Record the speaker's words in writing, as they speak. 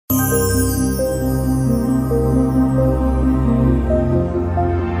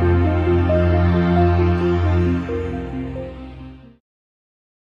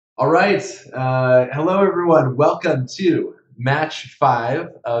All right. Hello, everyone. Welcome to match 5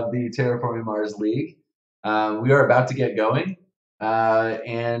 of the Terraforming Mars League. We are about to get going,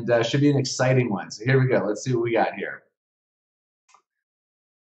 and should be an exciting one. So here we go. Let's see what we got here.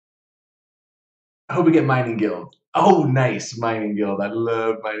 I hope we get Mining Guild. Oh, nice. Mining Guild. I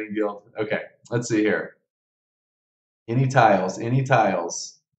love Mining Guild. Okay, let's see here. Any tiles, any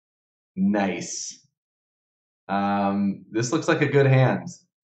tiles. Nice. This looks like a good hand.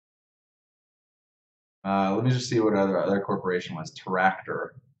 Let me just see what other corporation was.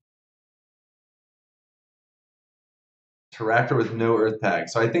 Terractor with no earth tag.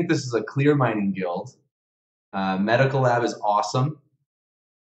 So I think this is a clear mining guild. Medical lab is awesome.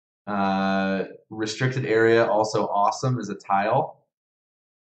 Restricted area also awesome as a tile.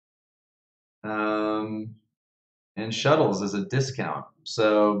 And shuttles is a discount.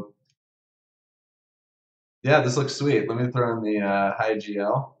 So yeah, this looks sweet. Let me throw in the high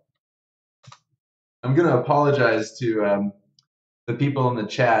GL. I'm gonna apologize to the people in the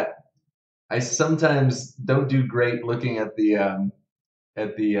chat. I sometimes don't do great looking at the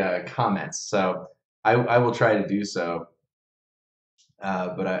comments, so I will try to do so.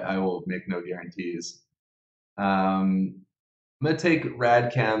 But I will make no guarantees. I'm gonna take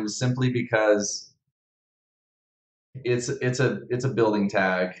Radcam simply because it's a building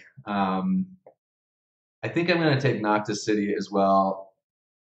tag. I think I'm gonna take Noctis City as well.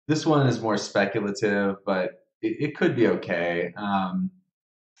 This one is more speculative, but it could be okay.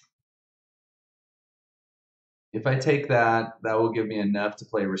 If I take that, that will give me enough to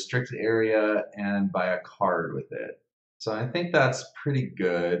play restricted area and buy a card with it. So I think that's pretty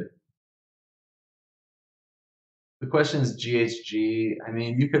good. The question is GHG. I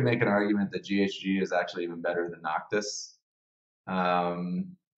mean, you could make an argument that GHG is actually even better than Noctis.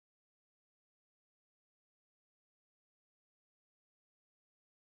 Um,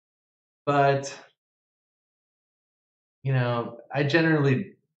 but, I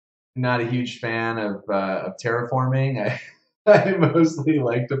generally not a huge fan of terraforming. I mostly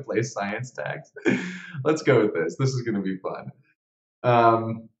like to play science tags. Let's go with this. This is going to be fun.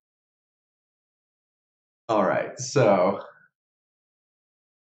 Um, all right, so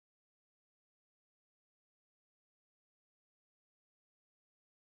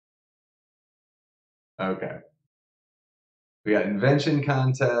okay. We got invention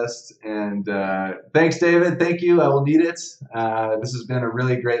contest, and thanks, David. Thank you. I will need it. This has been a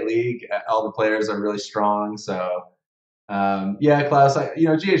really great league. All the players are really strong. So, yeah, Klaus.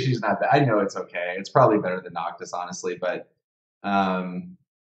 GHG is not bad. I know it's okay. It's probably better than Noctis, honestly. But um,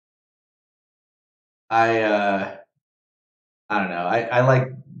 I I don't know. I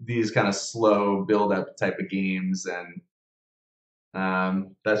like these kind of slow build up type of games, and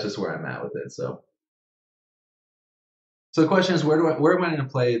that's just where I'm at with it. So the question is, where am I going to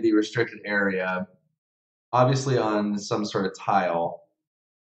play the restricted area? Obviously on some sort of tile.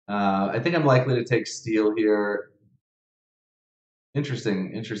 I think I'm likely to take steel here.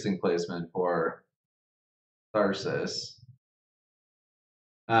 Interesting placement for Tharsis.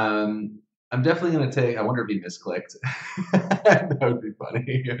 I'm definitely going to take. I wonder if he misclicked. That would be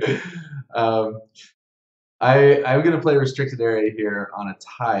funny. um, I'm going to play restricted area here on a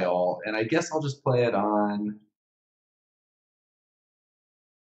tile, and I guess I'll just play it on.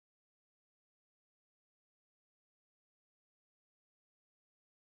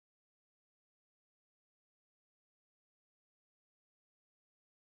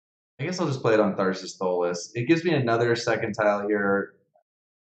 I guess I'll just play it on Tharsis Tholis. It gives me another second tile here.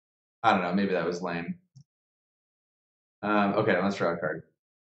 I don't know. Maybe that was lame. Okay, let's draw a card.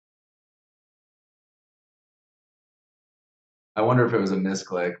 I wonder if it was a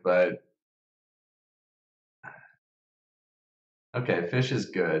misclick, but okay, fish is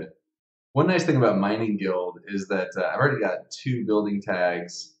good. One nice thing about Mining Guild is that I've already got 2 building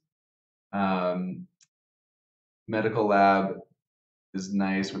tags. Um, Medical Lab is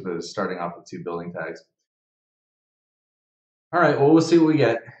nice with starting off with 2 building tags. All right, well, we'll see what we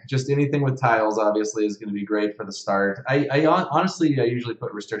get. Just anything with tiles, obviously, is going to be great for the start. Honestly, I usually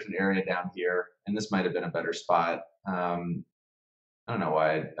put restricted area down here, and this might have been a better spot. I don't know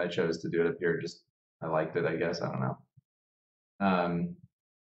why I chose to do it up here. Just I liked it, I guess. I don't know. Um,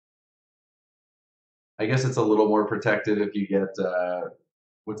 I guess it's a little more protected if you get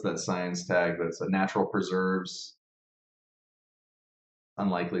what's that science tag? That's a natural preserves.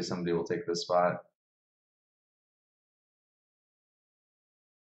 Unlikely somebody will take this spot.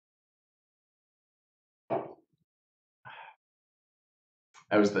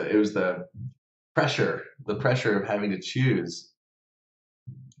 It was the pressure of having to choose.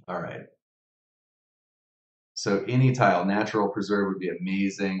 All right. So any tile, natural preserve would be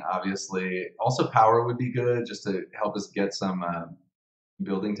amazing, obviously. Also power would be good just to help us get some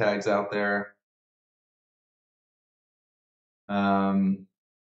building tags out there. Um,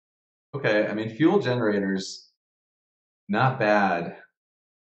 okay, I mean, fuel generators, not bad.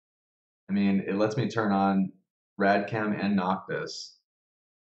 I mean, it lets me turn on Radcam and Noctis.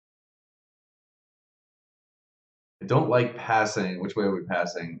 I don't like passing. Which way are we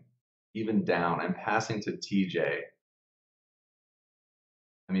passing? Even down. I'm passing to TJ.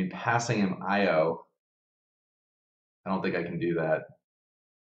 I mean, passing him IO. I don't think I can do that.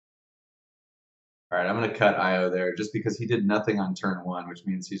 All right, I'm going to cut IO there just because he did nothing on turn one, which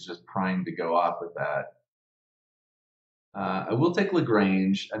means he's just primed to go off with that. I will take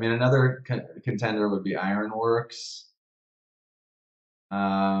Lagrange. I mean, another contender would be Ironworks.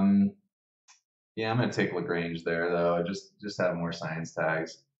 Um, yeah, I'm going to take Lagrange there, though. I just have more science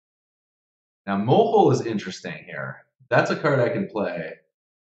tags. Now, Mohole is interesting here. That's a card I can play.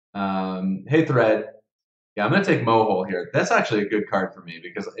 Hey, Thread. Yeah, I'm going to take Mohole here. That's actually a good card for me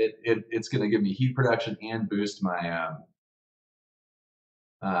because it's going to give me heat production and boost uh,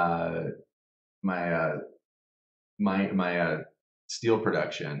 my steel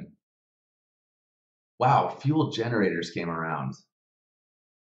production. Wow, fuel generators came around.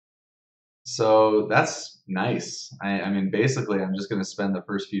 So that's nice. I mean, basically, I'm just going to spend the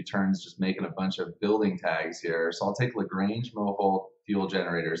first few turns just making a bunch of building tags here. So I'll take Lagrange, Mohole, fuel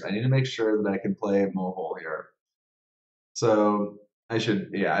generators. I need to make sure that I can play Mohole here. So I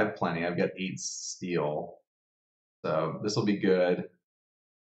should, yeah, I have plenty. I've got 8 steel. So this will be good.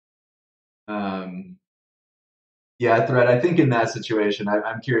 Um, yeah, Thread, I think in that situation,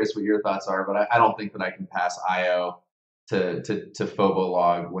 I'm curious what your thoughts are, but I don't think that I can pass IO to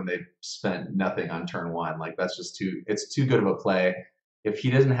Phobolog when they've spent nothing on turn one. Like that's just it's too good of a play. If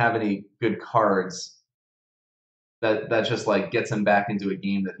he doesn't have any good cards, that just like gets him back into a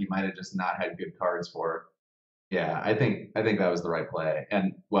game that he might have just not had good cards for. Yeah, I think that was the right play.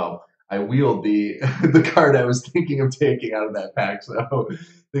 And well, I wheeled the the card I was thinking of taking out of that pack, so I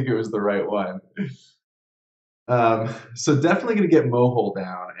think it was the right one. So definitely going to get Mohole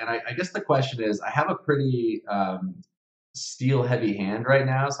down. And I guess the question is, I have a pretty steel heavy hand right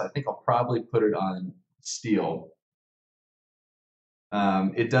now, so I think I'll probably put it on steel.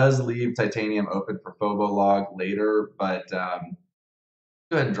 It does leave titanium open for Phobolog later, but go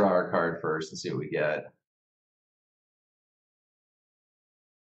ahead and draw our card first and see what we get.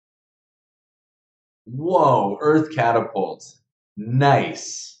 Whoa, Earth Catapult.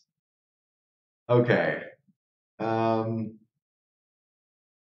 Nice. Okay. Um,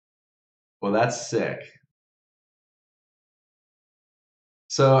 well, that's sick.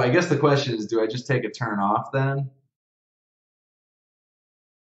 So I guess the question is, do I just take a turn off then?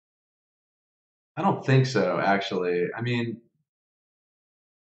 I don't think so, actually. I mean,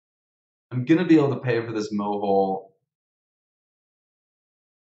 I'm gonna be able to pay for this Mohole.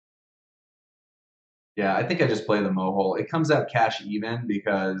 Yeah, I think I just play the Mohole. It comes out cash even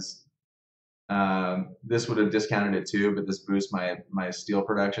because this would have discounted it too, but this boosts my steel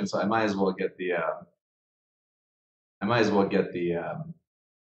production, so I might as well get the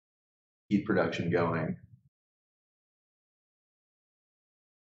heat production going.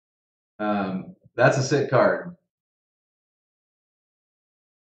 That's a sick card.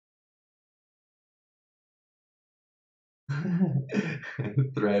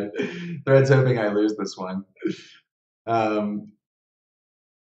 Thread, Thread's hoping I lose this one. Um,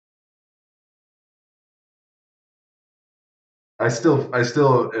 I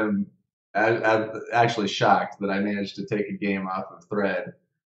still am actually shocked that I managed to take a game off of Thread.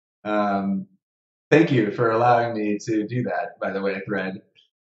 Um, Thank you for allowing me to do that, by the way, Thread.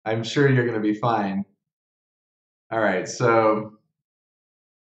 I'm sure you're going to be fine. All right, so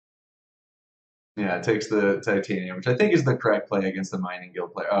yeah, it takes the titanium, which I think is the correct play against the mining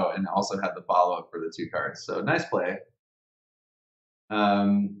guild player. Oh, and also had the follow up for the 2 cards. So nice play.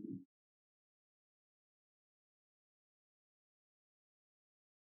 Um,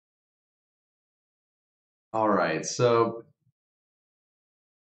 all right, so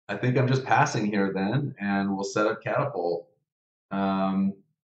I think I'm just passing here then, and we'll set up catapult. Um,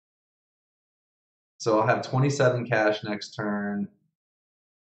 so I'll have 27 cash next turn,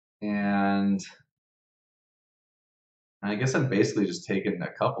 and I guess I'm basically just taking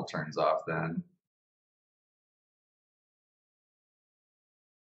a couple turns off then.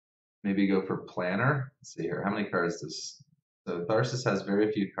 Maybe go for planner. Let's see here. How many cards does so Tharsis has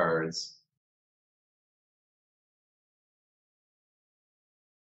very few cards.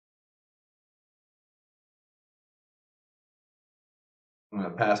 I'm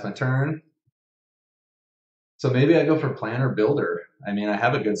gonna pass my turn. So maybe I go for planner builder. I mean, I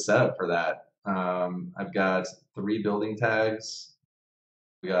have a good setup for that. I've got 3 building tags.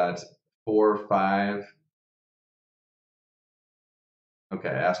 We got 4, 5. Okay,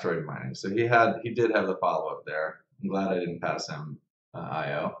 asteroid mining. So he did have the follow up there. I'm glad I didn't pass him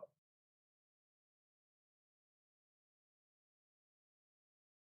IO.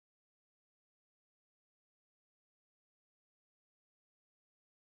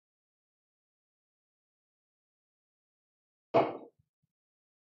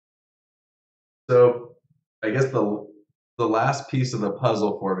 So I guess the last piece of the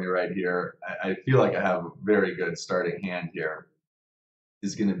puzzle for me right here, I feel like I have a very good starting hand here,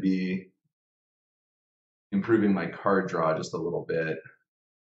 is going to be improving my card draw just a little bit.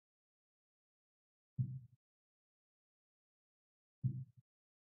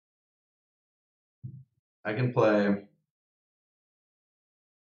 I can play, I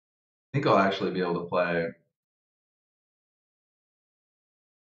think I'll actually be able to play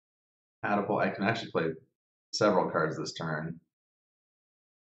Catapult. I can actually play several cards this turn.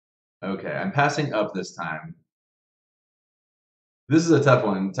 Okay, I'm passing up this time. This is a tough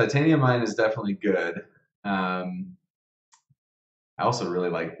one. Titanium Mine is definitely good. Um, I also really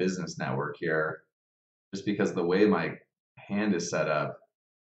like Business Network here, just because the way my hand is set up,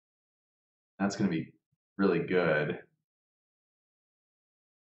 that's going to be really good.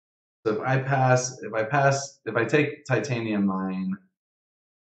 So if I take Titanium Mine,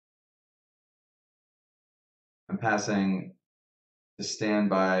 I'm passing to stand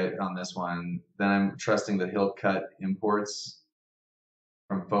by on this one. Then I'm trusting that he'll cut imports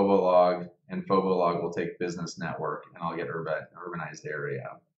from Phobolog, and Phobolog will take Business Network, and I'll get urbanized area.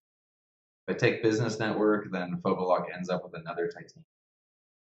 If I take Business Network, then Phobolog ends up with another Titanium.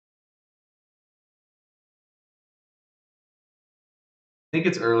 I think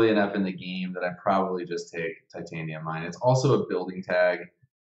it's early enough in the game that I probably just take Titanium Mine. It's also a building tag,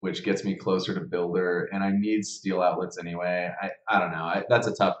 which gets me closer to builder, and I need steel outlets anyway. I don't know. That's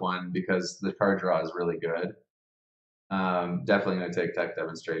a tough one because the card draw is really good. Definitely going to take tech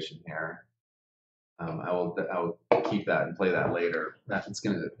demonstration here. I will keep that and play that later. It's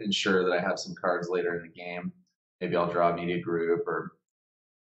going to ensure that I have some cards later in the game. Maybe I'll draw a media group or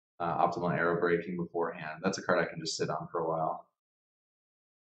optimal arrow breaking beforehand. That's a card I can just sit on for a while.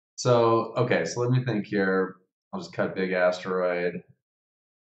 So, okay, so let me think here. I'll just cut big asteroid.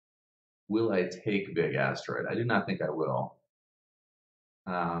 Will I take big asteroid? I do not think I will.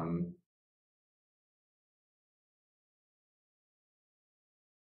 Um,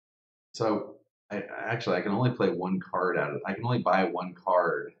 so I can only play one card out of. I can only buy one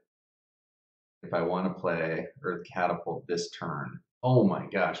card if I want to play Earth Catapult this turn. Oh my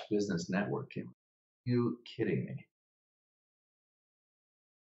gosh, Business Network came. Are you kidding me?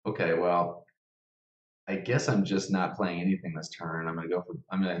 Okay, well, I guess I'm just not playing anything this turn. I'm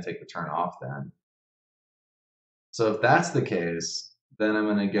gonna take the turn off then. So if that's the case, then I'm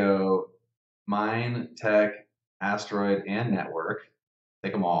gonna go mine, tech, asteroid, and network.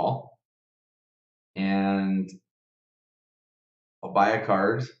 Take them all. And I'll buy a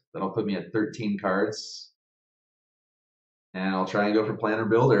card that'll put me at 13 cards. And I'll try and go for planner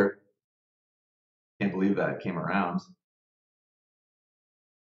builder. Can't believe that came around.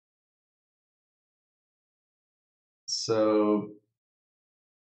 So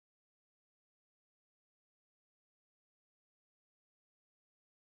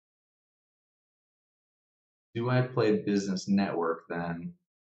do I play business network then?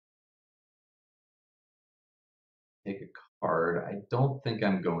 Take a card. I don't think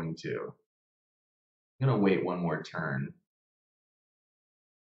I'm going to. I'm gonna wait one more turn.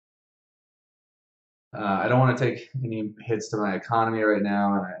 I don't want to take any hits to my economy right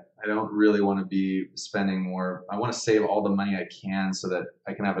now, and I don't really want to be spending more. I want to save all the money I can so that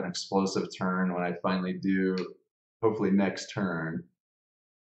I can have an explosive turn when I finally do, hopefully next turn.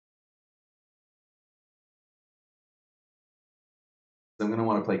 So I'm going to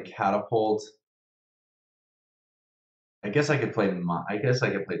want to play catapult. I guess I could play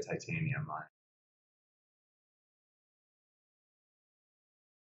titanium mine.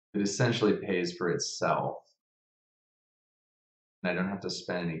 It essentially pays for itself, and I don't have to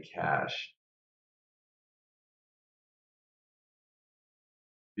spend any cash.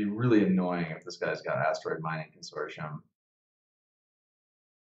 It'd be really annoying if this guy's got asteroid mining consortium.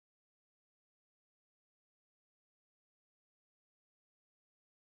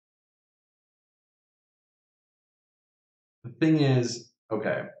 The thing is,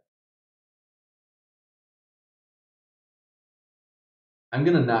 okay, I'm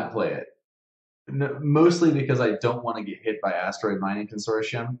gonna not play it. Mostly because I don't want to get hit by asteroid mining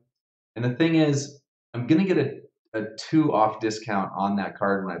consortium. And the thing is, I'm gonna get a 2 off discount on that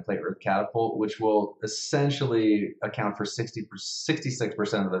card when I play Earth Catapult, which will essentially account for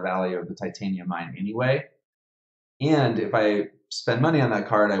 66% of the value of the titanium mine anyway. And if I spend money on that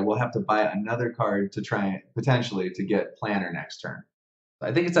card, I will have to buy another card to try potentially to get Planner next turn. So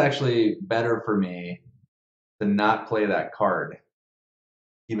I think it's actually better for me to not play that card,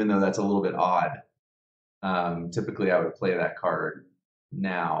 even though that's a little bit odd. Typically, I would play that card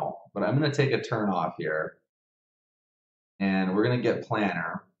now, but I'm going to take a turn off here, and we're going to get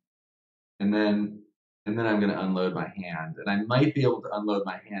Planner, and then I'm going to unload my hand, and I might be able to unload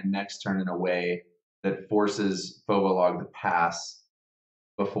my hand next turn in a way that forces Phobolog to pass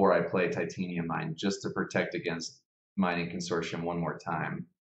before I play Titanium Mine, just to protect against Mining Consortium one more time.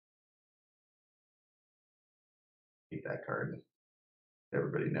 Hate that card.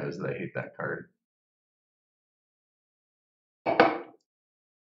 Everybody knows that I hate that card.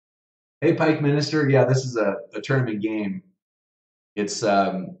 Hey, Pike Minister. Yeah, this is a tournament game. It's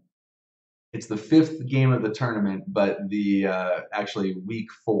the 5th game of the tournament, but the actually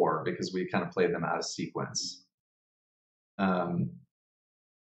week 4 because we kind of played them out of sequence. So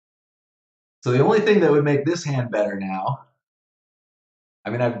the only thing that would make this hand better now, I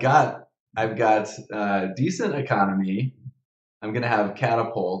mean, I've got decent economy. I'm gonna have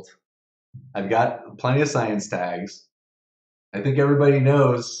catapult. I've got plenty of science tags. I think everybody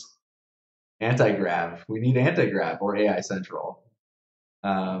knows anti-grav. We need anti-grav or AI Central.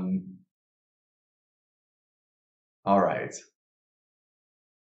 All right.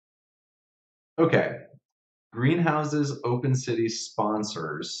 Okay. Greenhouses, Open City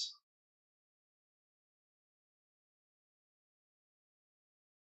sponsors.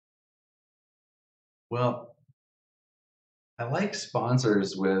 Well, I like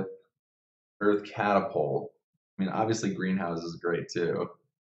sponsors with Earth Catapult. I mean, obviously Greenhouse is great too.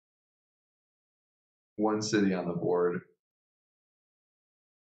 One city on the board.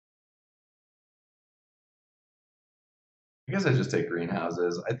 I guess I just take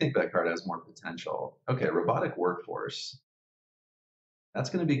Greenhouses. I think that card has more potential. Okay, Robotic Workforce. That's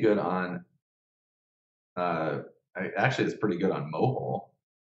going to be good on. Actually, it's pretty good on mobile.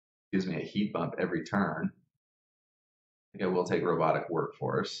 Gives me a heat bump every turn. I think I will take Robotic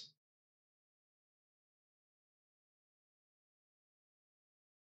Workforce.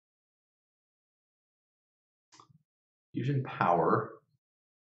 Fusion Power.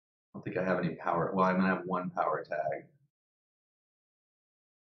 I don't think I have any power. Well, I'm going to have 1 power tag.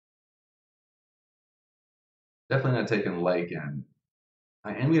 Definitely not taking Lycan.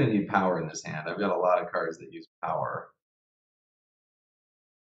 I am going to need power in this hand. I've got a lot of cards that use power.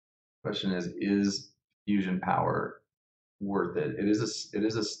 Question is Fusion Power worth it? It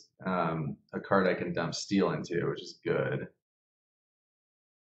is a card I can dump steel into, which is good.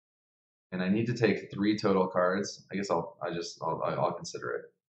 And I need to take 3 total cards. I guess I'll consider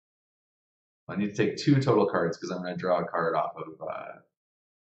it. I need to take 2 total cards because I'm going to draw a card off of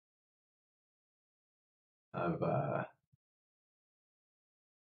I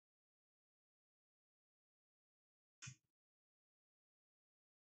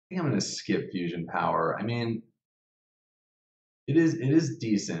think I'm going to skip Fusion Power. I mean, it is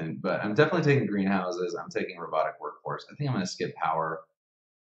decent, but I'm definitely taking Greenhouses. I'm taking Robotic Workforce. I think I'm going to skip Power.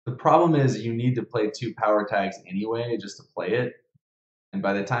 The problem is you need to play 2 power tags anyway just to play it. And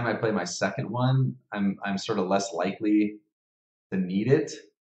by the time I play my second one, I'm sort of less likely to need it.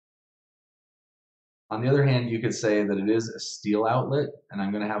 On the other hand, you could say that it is a steel outlet, and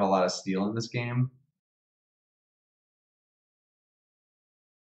I'm going to have a lot of steel in this game.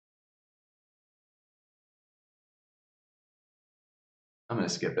 I'm going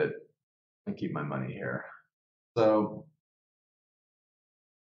to skip it and keep my money here. So,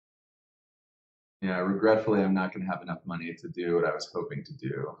 yeah, regretfully, I'm not going to have enough money to do what I was hoping to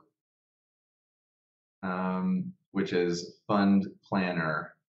do, which is fund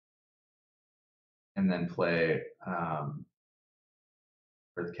Planner and then play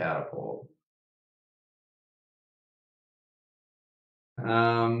Earth Catapult.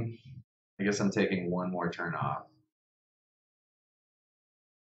 I guess I'm taking 1 more turn off.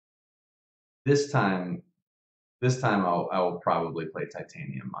 This time I will probably play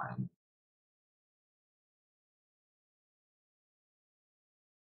Titanium Mine.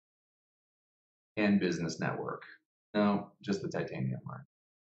 And Business Network. No, just the Titanium Mine.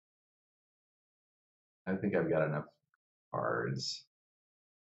 I think I've got enough cards.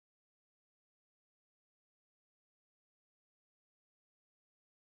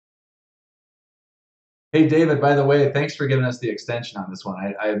 Hey David, by the way, thanks for giving us the extension on this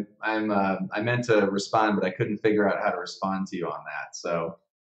one. I meant to respond, but I couldn't figure out how to respond to you on that. So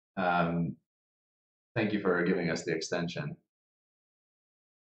Thank you for giving us the extension.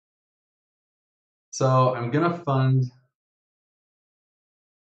 So I'm gonna fund.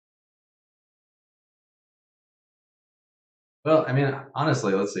 Well, I mean,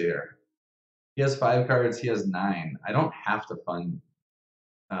 honestly, let's see here. He has 5 cards. He has 9. I don't have to fund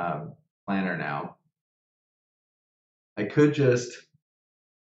uh, Planner now. I could just,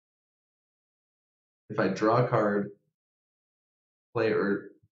 if I draw a card, play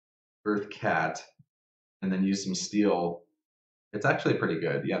Earth Cat, and then use some steel. It's actually pretty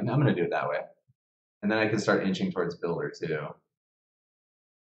good. Yeah, I'm gonna do it that way, and then I can start inching towards Builder too.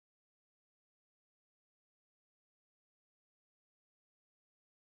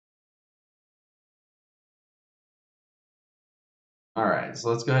 All right, so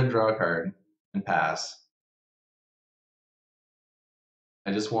let's go ahead and draw a card and pass.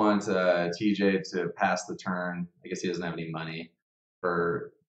 I just want TJ to pass the turn. I guess he doesn't have any money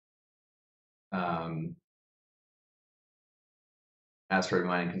for um, Asteroid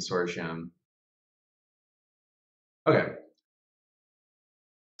Mining Consortium. Okay,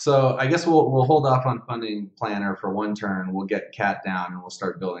 so I guess we'll hold off on funding Planner for one turn. We'll get Cat down and we'll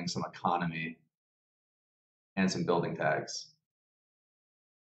start building some economy and some building tags.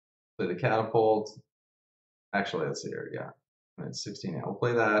 Play the catapult. Actually, let's see here. Yeah, it's 16. Yeah, we'll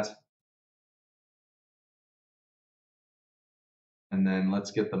play that. And then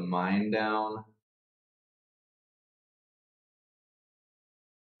let's get the mine down.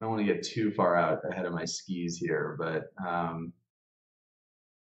 I don't want to get too far out ahead of my skis here, but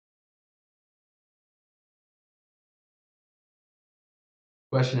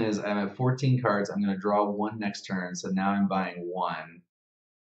question is, I'm at 14 cards. I'm going to draw 1 next turn, so now I'm buying 1.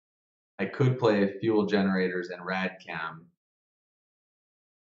 I could play fuel generators and Radcam.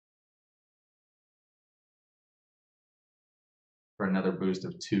 For another boost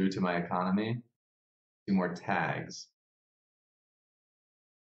of 2 to my economy. 2 more tags.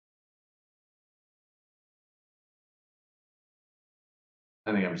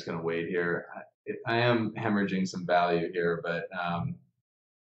 I think I'm just going to wait here. I am hemorrhaging some value here, but I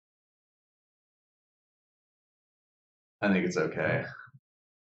think it's okay.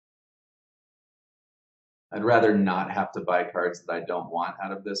 I'd rather not have to buy cards that I don't want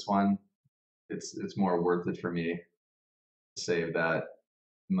out of this one. It's more worth it for me to save that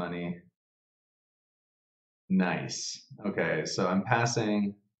money. Nice. Okay, so I'm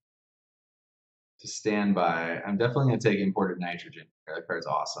passing to standby. I'm definitely going to take imported nitrogen. That card's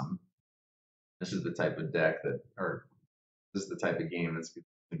awesome. This is the type of deck that, or this is the type of game that's going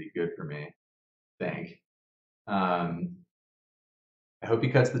to be good for me, I think. I hope he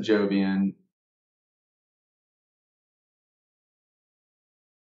cuts the Jovian.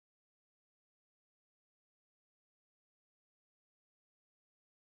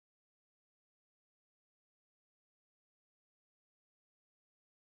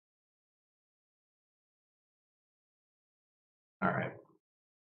 All right.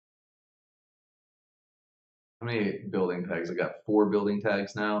 How many building tags? I got 4 building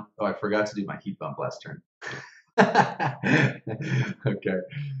tags now. Oh, I forgot to do my heat bump last turn. Okay.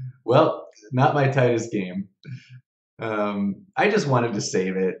 Well, not my tightest game. I just wanted to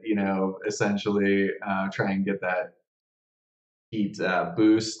save it, essentially try and get that heat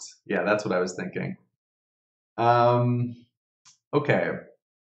boost. Yeah, that's what I was thinking. Um, okay.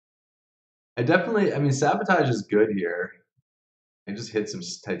 I mean, sabotage is good here. I just hit some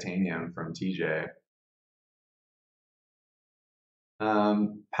titanium from TJ.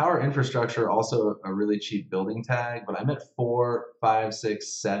 Power infrastructure, also a really cheap building tag, but I'm at 4, 5,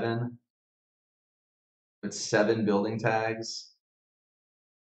 6, 7. It's 7 building tags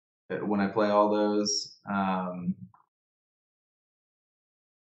when I play all those.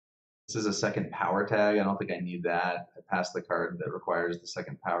 This is a second power tag. I don't think I need that. I passed the card that requires the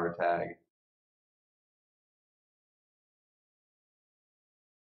second power tag.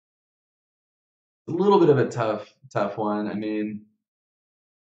 A little bit of a tough one. I mean,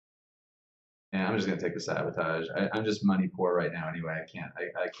 yeah, I'm just gonna take the sabotage. I'm just money poor right now anyway. I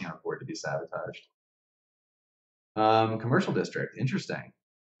can't afford to be sabotaged. Commercial district, interesting.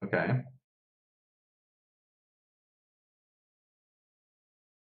 Okay.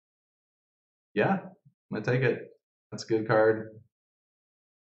 Yeah, I'm gonna take it. That's a good card.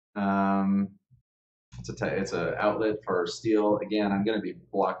 Um, it's a outlet for steel. Again, I'm gonna be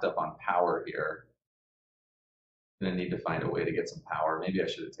blocked up on power here. I'm gonna need to find a way to get some power. Maybe I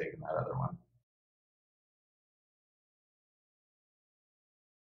should have taken that other one.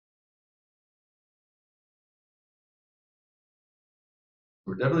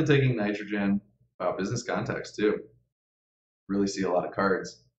 We're definitely taking nitrogen. Wow, business context too. Really see a lot of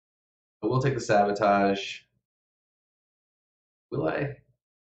cards. But we'll take the sabotage. Will I?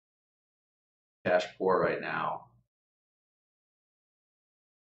 Cash poor right now.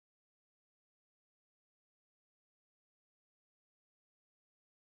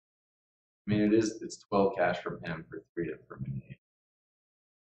 I mean, it's 12 cash from him for 3 for me.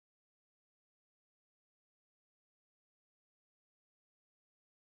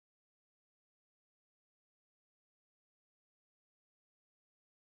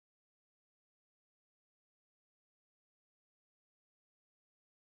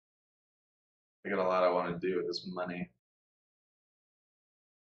 I got a lot I want to do with this money.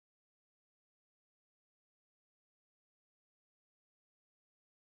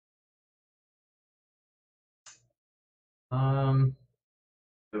 Um,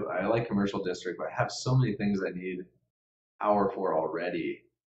 I like commercial district, but I have so many things I need power for already.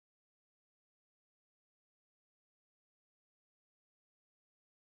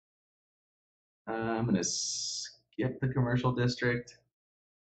 I'm gonna skip the commercial district.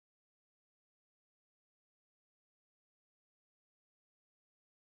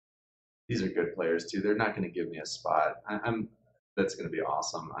 These are good players too. They're not going to give me a spot. I'm That's going to be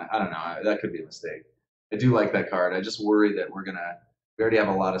awesome. I don't know. That could be a mistake. I do like that card. I just worry that we already have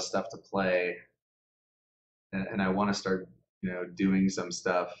a lot of stuff to play, and I want to start, doing some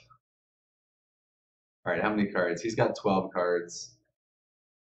stuff. All right, how many cards? He's got 12 cards.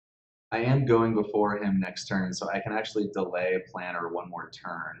 I am going before him next turn, so I can actually delay planner one more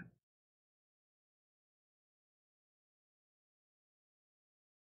turn.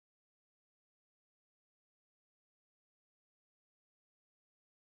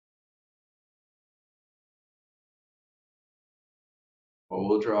 But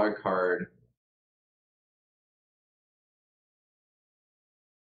we'll draw a card.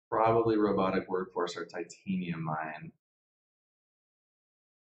 Probably robotic workforce or titanium mine.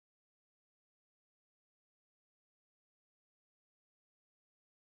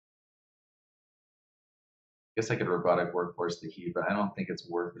 Guess I could robotic workforce the heat, but I don't think it's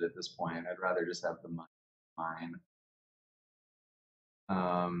worth it at this point. I'd rather just have the money mine.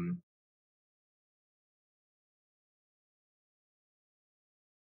 Um,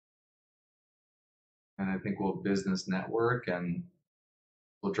 and I think we'll business network and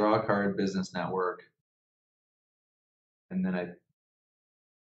we'll draw a card, business network, and then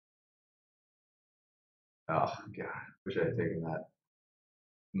oh god, wish I had taken that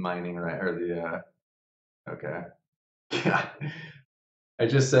mining right or okay. Yeah. I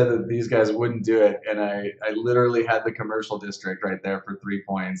just said that these guys wouldn't do it, and I literally had the commercial district right there for 3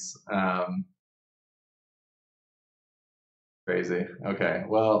 points. Crazy. Okay,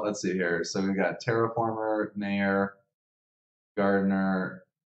 well, let's see here. So we got Terraformer, Mayor, Gardener,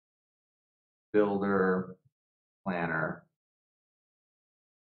 Builder, Planner.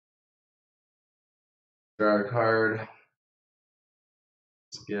 Draw a card.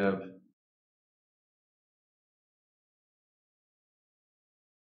 Skip.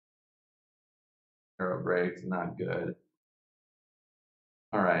 Arrow break. Not good.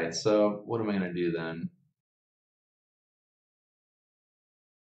 All right, so what am I going to do then?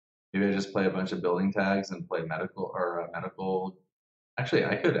 Maybe I just play a bunch of building tags and play medical or medical. Actually,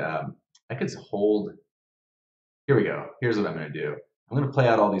 I could hold. Here we go. Here's what I'm going to do. I'm going to play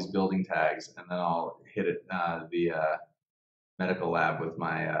out all these building tags, and then I'll hit it the medical lab with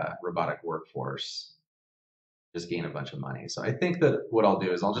my robotic workforce. Just gain a bunch of money. So I think that what I'll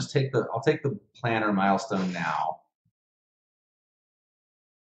do is I'll take the planner milestone now.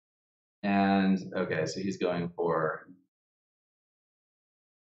 And okay, so he's going for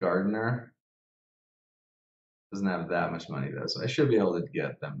Gardener. Doesn't have that much money though, so I should be able to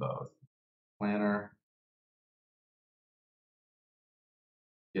get them both. Planner,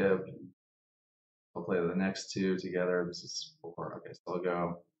 give. I'll play the next two together. This is 4. Okay, so I'll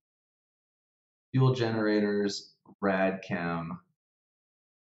go fuel generators, Radchem.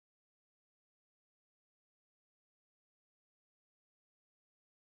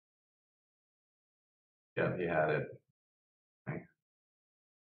 Yep, he had it. Okay.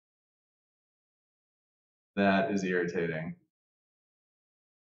 That is irritating.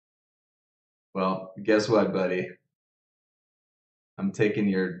 Well, guess what, buddy? I'm taking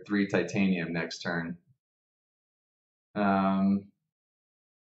your 3 titanium next turn. Um,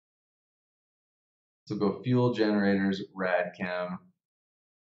 so go fuel generators, Radchem.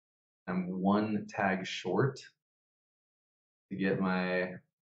 I'm 1 tag short to get my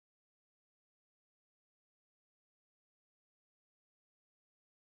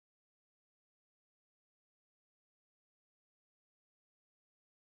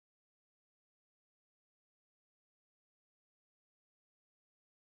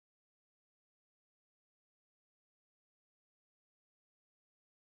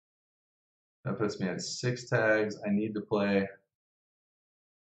That puts me at 6 tags. I need to play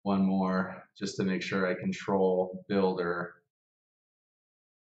one more just to make sure I control builder.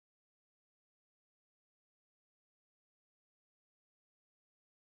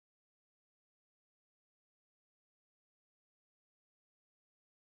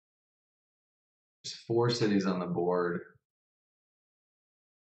 There's 4 cities on the board.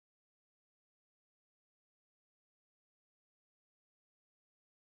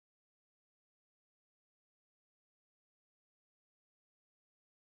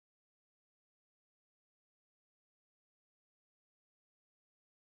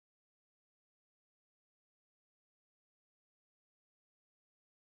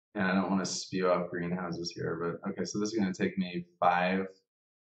 And I don't want to spew out greenhouses here, but okay, so this is going to take me 5. I'm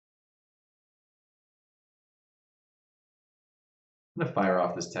going to fire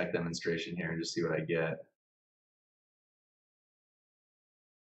off this tech demonstration here and just see what I get.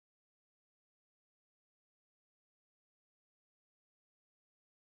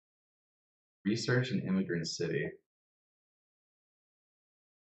 Research an immigrant city.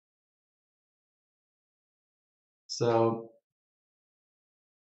 So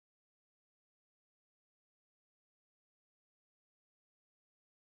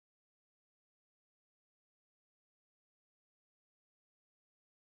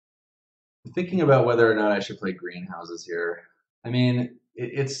thinking about whether or not I should play greenhouses here. I mean,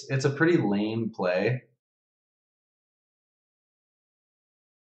 it's a pretty lame play.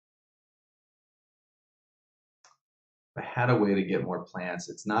 If I had a way to get more plants,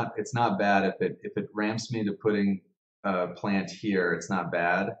 it's not bad if it ramps me to putting a plant here. It's not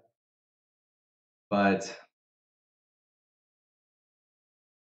bad, but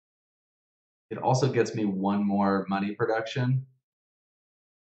it also gets me one more money production.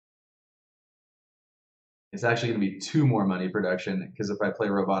 It's actually going to be 2 more money production because if I play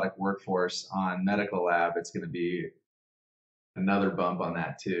robotic workforce on medical lab, it's going to be another bump on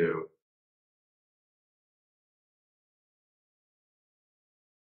that too.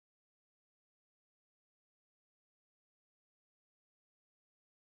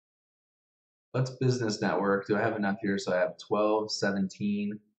 Let's business network. Do I have enough here? So I have 12,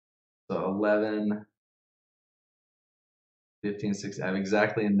 17, so 11, 15, 16. I have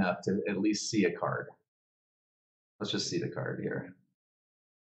exactly enough to at least see a card. Let's just see the card here.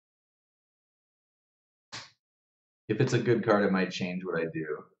 If it's a good card, it might change what I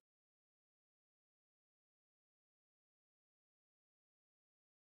do.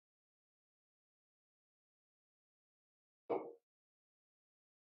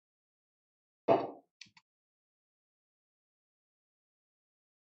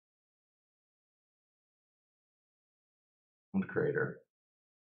 Wound Crater.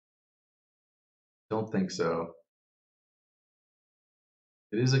 Don't think so.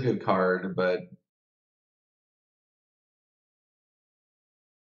 It is a good card, but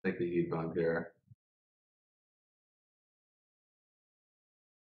take the heat bump here.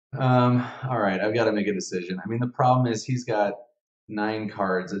 All right, I've got to make a decision. I mean, the problem is he's got 9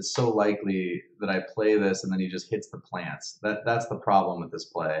 cards. It's so likely that I play this and then he just hits the plants. That's the problem with this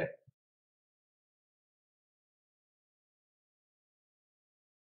play.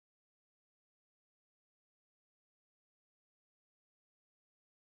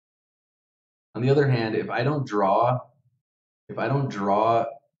 On the other hand, if I don't draw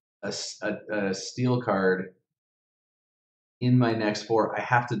a steel card in my next 4, I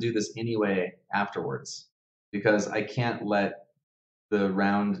have to do this anyway afterwards because I can't let the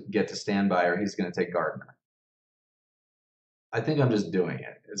round get to standby or he's going to take Gardener. I think I'm just doing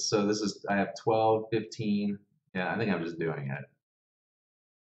it. So I have 12, 15. Yeah, I think I'm just doing it.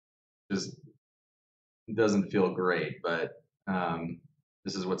 Just doesn't feel great, but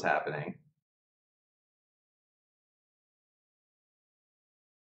this is what's happening.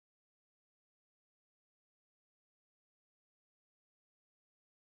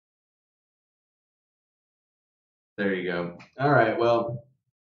 There you go. All right, well,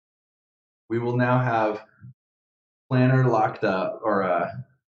 we will now have planner locked up or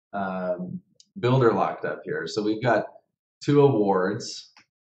builder locked up here. So we've got 2 awards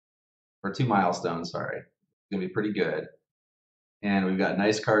or 2 milestones, sorry. It's gonna be pretty good. And we've got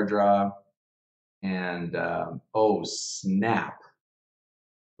nice card draw and oh snap.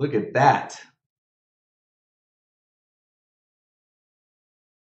 Look at that.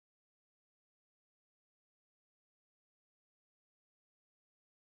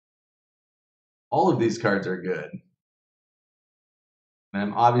 All of these cards are good. And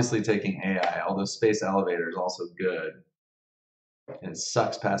I'm obviously taking AI, although Space Elevator is also good. And it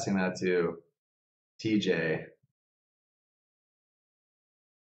sucks passing that to TJ.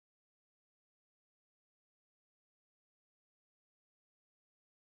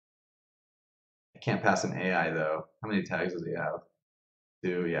 I can't pass an AI though. How many tags does he have?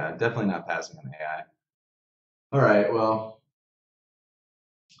 2. Yeah, definitely not passing an AI. All right, well,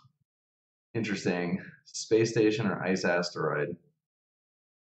 interesting. Space station or ice asteroid?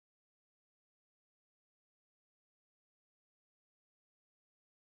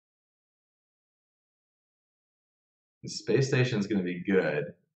 The space station is going to be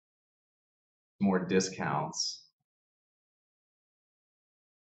good. More discounts.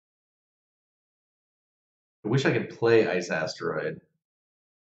 I wish I could play ice asteroid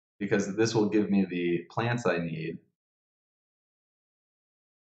because this will give me the plants I need.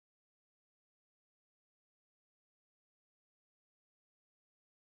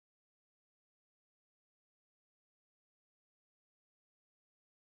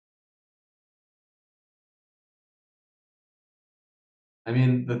 I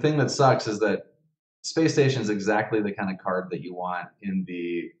mean, the thing that sucks is that space station is exactly the kind of card that you want in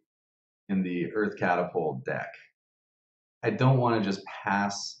the Earth Catapult deck. I don't want to just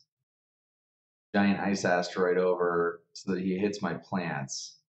pass giant ice asteroid over so that he hits my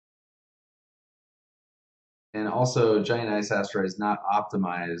plants. And also, giant ice asteroid is not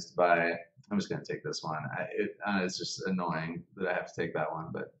optimized by. I'm just going to take this one. It's just annoying that I have to take that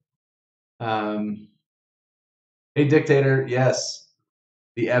one. But hey, dictator, yes,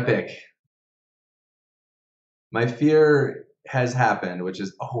 the epic. My fear has happened, which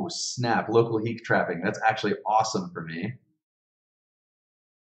is oh snap, local heat trapping. That's actually awesome for me.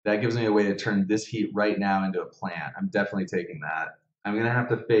 That gives me a way to turn this heat right now into a plant. I'm definitely taking that. I'm gonna have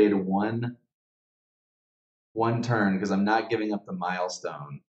to fade one turn because I'm not giving up the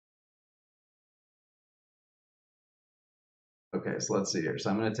milestone. Okay, so let's see here. So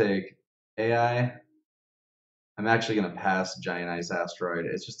I'm gonna take AI. I'm actually gonna pass Giant Ice Asteroid.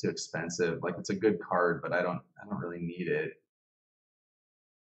 It's just too expensive. Like it's a good card, but I don't really need it.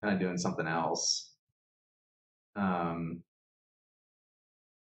 Kind of doing something else. Um,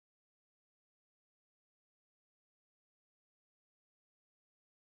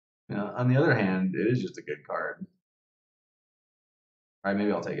 on the other hand, it is just a good card. All right,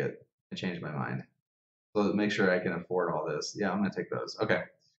 maybe I'll take it. I changed my mind. So make sure I can afford all this. Yeah, I'm gonna take those. Okay.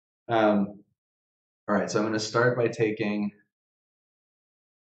 All right, so I'm gonna start by taking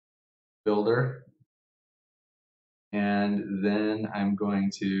Builder, and then I'm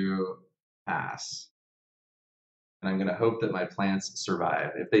going to pass. And I'm gonna hope that my plants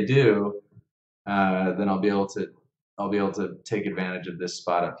survive. If they do, then I'll be able to take advantage of this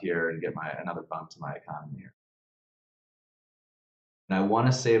spot up here and get my another bump to my economy here. And I want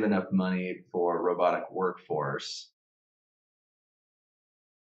to save enough money for robotic workforce.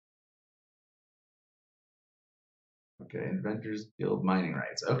 Okay, Inventors Guild mining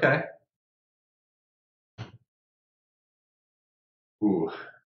rights. Okay. Ooh,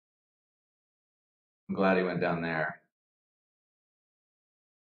 I'm glad he went down there.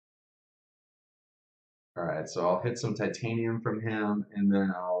 All right, so I'll hit some titanium from him, and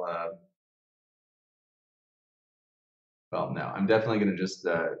then I'll. Well, no, I'm definitely gonna just.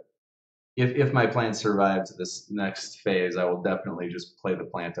 If my plants survive to this next phase, I will definitely just play the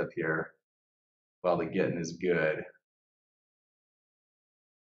plant up here while the getting is good.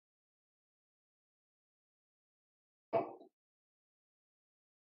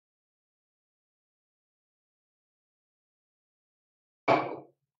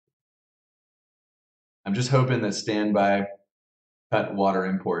 I'm just hoping that standby cut water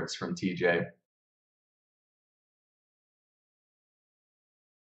imports from TJ.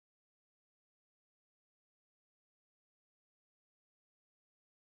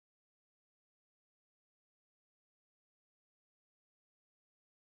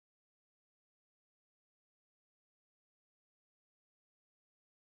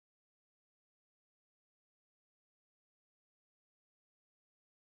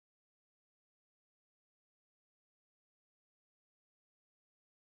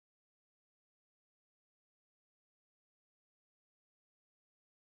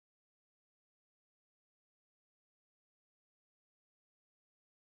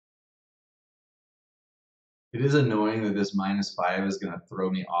 It is annoying that this -5 is going to throw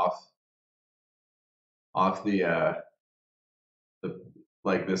me off the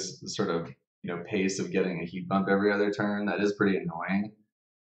like this sort of pace of getting a heat bump every other turn. That is pretty annoying.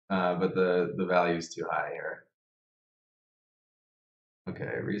 But the value is too high here.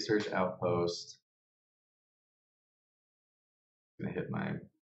 Okay, research outpost. Gonna hit my.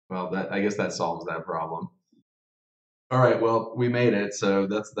 Well, that I guess that solves that problem. All right, well we made it, so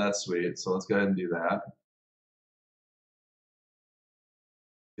that's sweet. So let's go ahead and do that.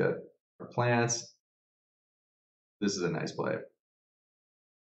 Got our plants. This is a nice play.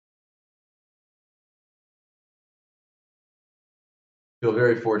 Feel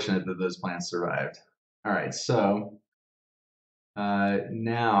very fortunate that those plants survived. All right, so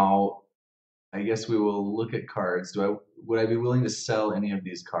now I guess we will look at cards. Would I be willing to sell any of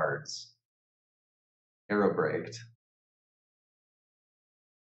these cards? Arrow braked,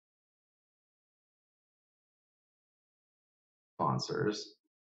 sponsors.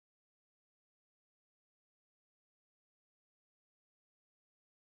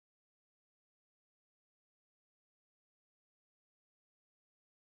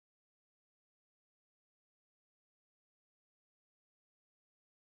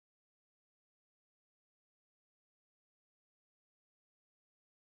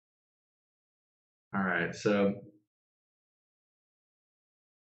 All right, so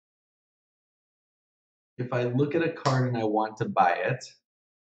if I look at a card and I want to buy it,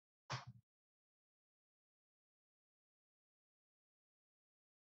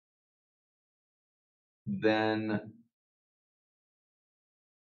 then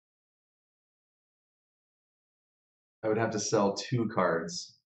I would have to sell two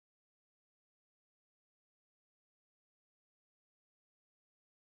cards.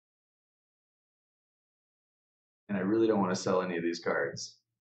 And I really don't want to sell any of these cards.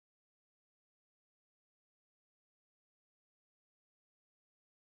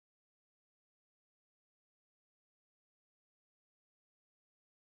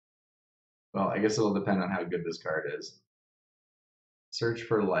 Well, I guess it'll depend on how good this card is. Search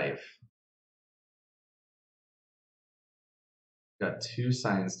for life. Got two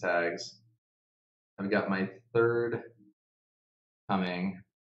science tags. I've got my third coming.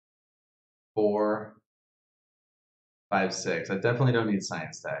 4, 5, 6. I definitely don't need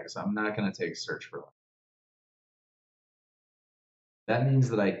science tags, so I'm not going to take search for life. That means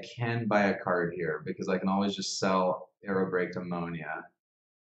that I can buy a card here because I can always just sell arrow braked ammonia.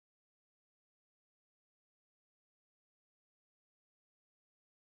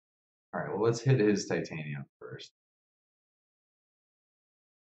 All right, well, let's hit his titanium first.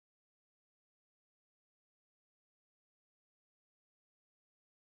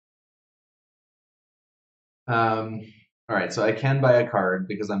 All right, so I can buy a card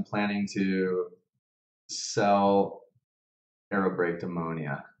because I'm planning to sell arrow braked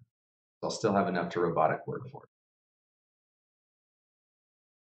ammonia. So I'll still have enough to robotic work for it.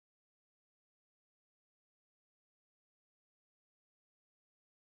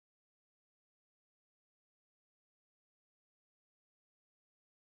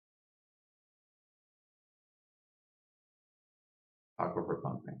 Aquifer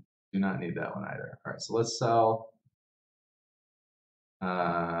pumping. Do not need that one either. All right, so let's sell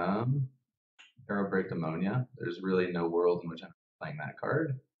um, arrow braked ammonia. There's really no world in which I'm playing that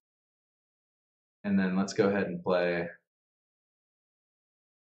card. And then let's go ahead and play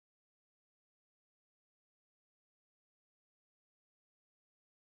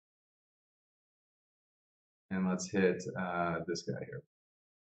and let's hit this guy here.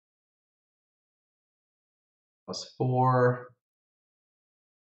 +4.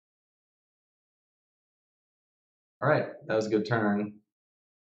 All right, that was a good turn.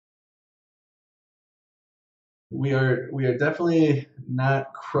 We are definitely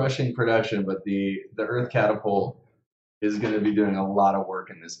not crushing production, but the Earth Catapult is going to be doing a lot of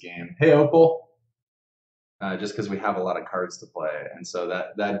work in this game. Hey, Opal. Just because we have a lot of cards to play, and so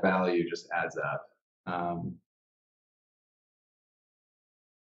that value just adds up.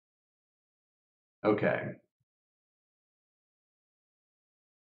 Okay.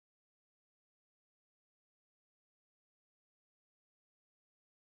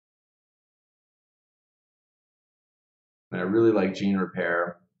 And I really like Gene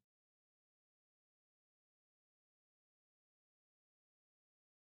Repair.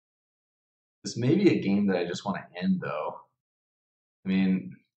 This may be a game that I just want to end, though. I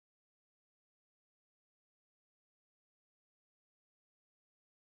mean,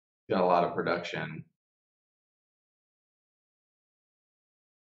 got a lot of production.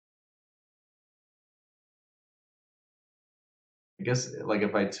 I guess like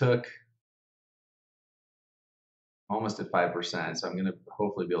if I took almost at 5%, so I'm gonna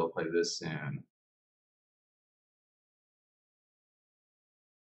hopefully be able to play this soon.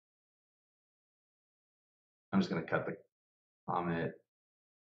 I'm just gonna cut the comet.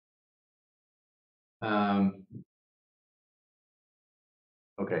 Um,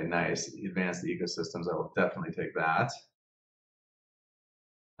 okay, nice. Advanced ecosystems. I will definitely take that.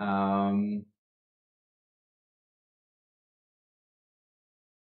 Um,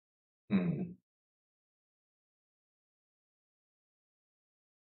 hmm.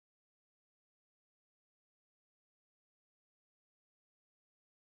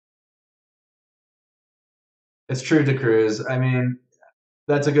 It's true to cruise. I mean,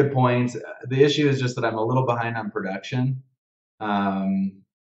 That's a good point. The issue is just that I'm a little behind on production. Um,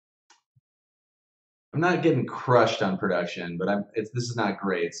 I'm not getting crushed on production, but this is not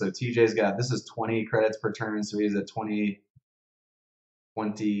great. So TJ's got this is 20 credits per turn, so he's at 20,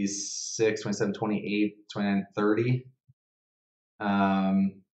 26, 27, 28, 29, 30.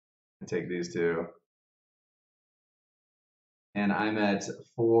 I take these two. And I'm at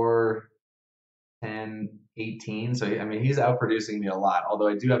 4, 10, 18. So I mean he's outproducing me a lot, although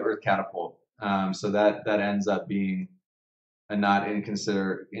I do have Earth Catapult. So that ends up being a not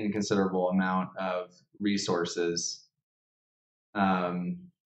inconsiderable amount of resources. Um,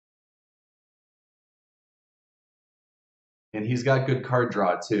 and he's got good card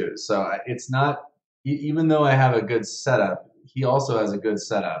draw too. So it's not even though I have a good setup, he also has a good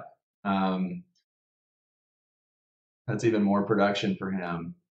setup. Um, that's even more production for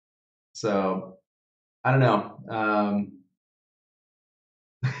him. So I don't know.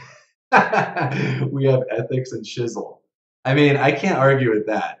 We have ethics and shizzle. I mean, I can't argue with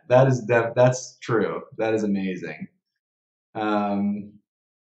that. That's true. That is amazing. Um,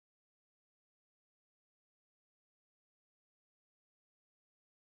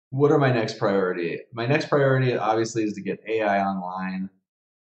 what are my next priority? My next priority obviously is to get AI online.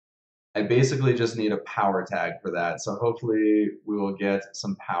 I basically just need a power tag for that. So hopefully we will get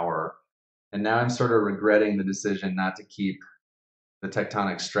some power. And now I'm sort of regretting the decision not to keep the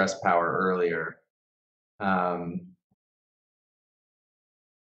tectonic stress power earlier. Um,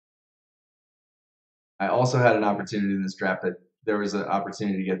 I also had an opportunity in this draft that there was an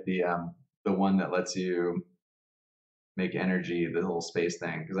opportunity to get the one that lets you make energy, the little space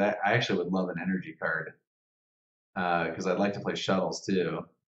thing, because I actually would love an energy card because I'd like to play shuttles too.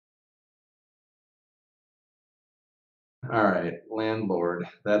 All right, landlord.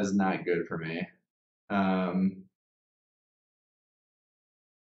 That is not good for me. Um,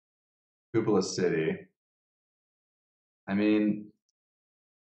 Cupola City. I mean,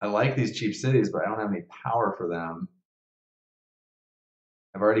 I like these cheap cities, but I don't have any power for them.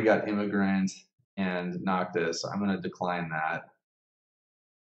 I've already got Immigrant and Noctis. So I'm going to decline that.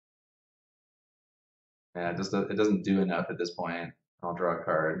 Yeah, it doesn't do enough at this point. I'll draw a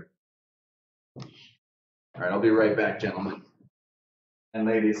card. All right, I'll be right back, gentlemen and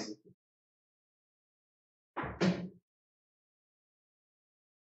ladies.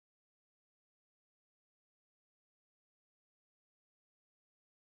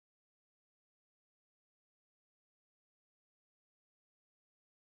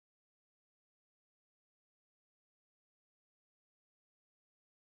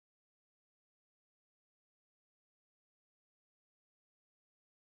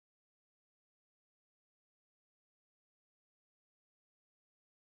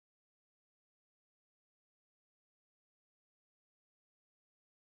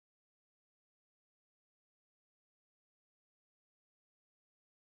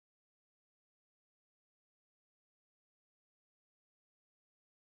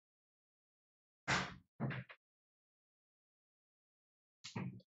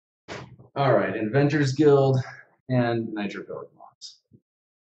 All right, Inventors Guild and Nitrophilic Moths.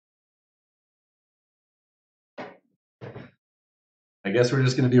 I guess we're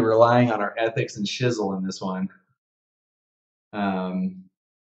just going to be relying on our ethics and shizzle in this one. Um,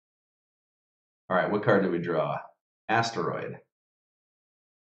 all right, what card do we draw? Asteroid.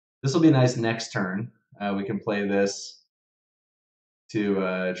 This will be nice next turn. We can play this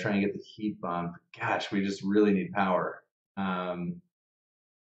to try and get the heat bump. Gosh, we just really need power.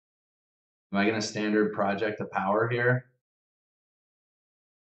 Am I going to standard project the power here?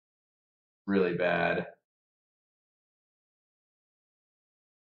 Really bad.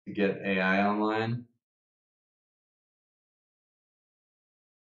 To get AI online.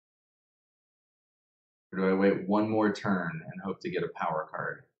 Or do I wait one more turn and hope to get a power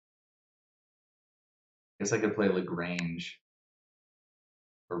card? I guess I could play Lagrange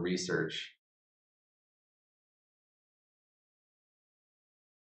for research.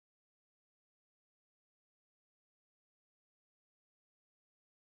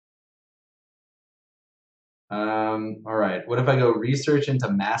 All right. What if I go research into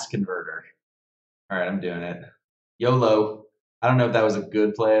mass converter? All right, I'm doing it. YOLO. I don't know if that was a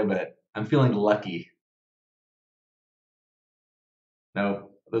good play, but I'm feeling lucky. No,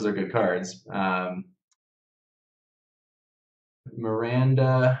 those are good cards.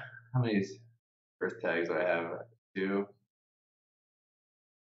 Miranda. How many Earth tags do I have? Two.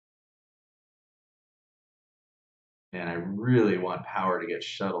 And I really want power to get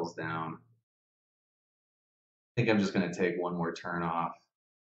shuttles down. I think I'm just going to take one more turn off.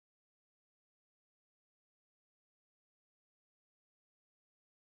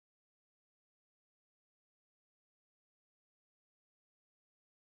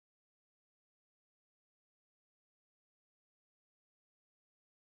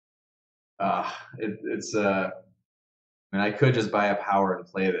 it's I mean, I could just buy a power and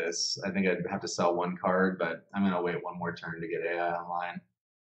play this. I think I'd have to sell one card, but I'm gonna wait one more turn to get AI online.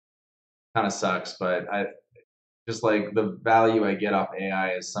 Kind of sucks, but I just like the value I get off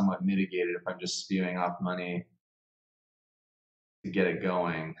AI is somewhat mitigated if I'm just spewing off money to get it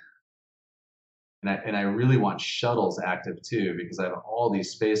going. And I really want shuttles active too because I have all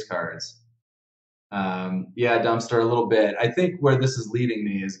these space cards. Yeah, dumpster a little bit. I think where this is leading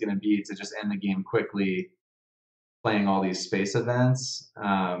me is going to be to just end the game quickly, playing all these space events.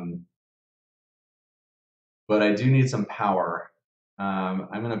 But I do need some power. I'm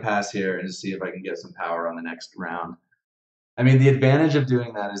going to pass here and just see if I can get some power on the next round. I mean, the advantage of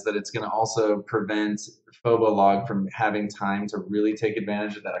doing that is that it's going to also prevent Phobolog from having time to really take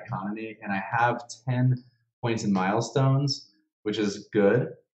advantage of that economy. And I have 10 points and milestones, which is good.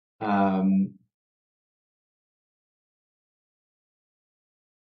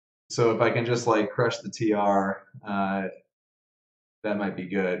 So if I can just like crush the TR, that might be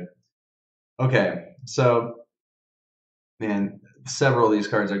good. Okay, so man, several of these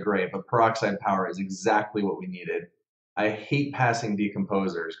cards are great, but Peroxide Power is exactly what we needed. I hate passing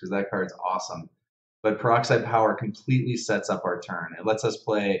Decomposers because that card's awesome. But Peroxide Power completely sets up our turn. It lets us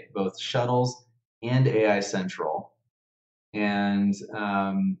play both Shuttles and AI Central. And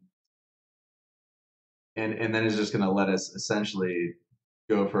and then it's just going to let us essentially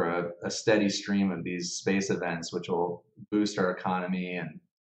go for a steady stream of these space events, which will boost our economy. And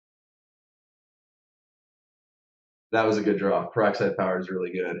that was a good draw. Peroxide Power is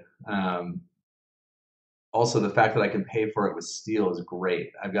really good. Also, the fact that I can pay for it with steel is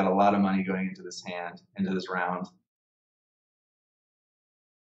great. I've got a lot of money going into this hand, into this round.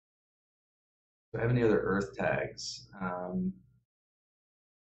 Do I have any other Earth tags?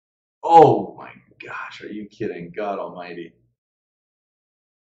 Oh my gosh, are you kidding? God Almighty.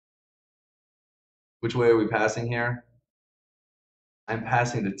 Which way are we passing here? I'm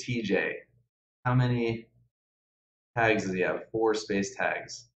passing to TJ. How many tags does he have? 4 space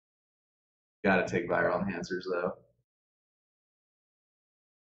tags. Gotta take viral enhancers though.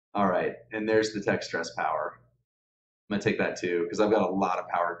 All right, and there's the tech stress power. I'm gonna take that too because I've got a lot of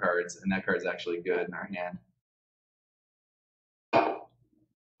power cards, and that card's actually good in our hand.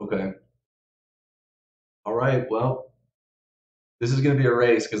 Okay. All right. Well, this is gonna be a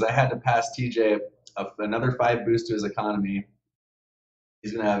race because I had to pass TJ another 5 boost to his economy.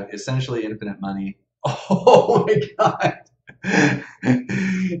 He's gonna have essentially infinite money. Oh my god!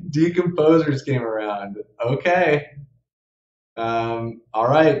 Decomposers came around. Okay. All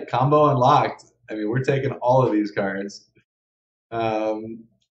right. Combo unlocked. I mean, we're taking all of these cards. Um,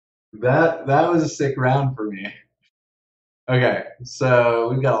 that was a sick round for me. Okay, so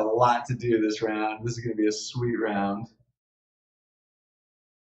we've got a lot to do this round. This is going to be a sweet round.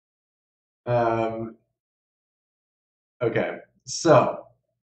 Um, okay, so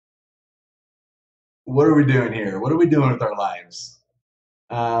what are we doing here? What are we doing with our lives?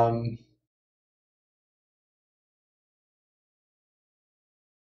 Um,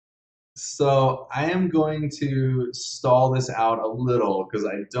 so I am going to stall this out a little because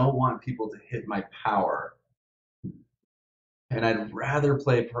I don't want people to hit my power, and I'd rather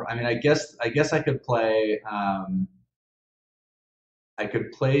play. I mean, I guess I could play. I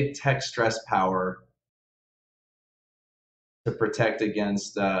could play tech stress power to protect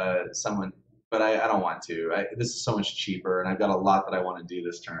against someone, but I don't want to. This is so much cheaper, and I've got a lot that I want to do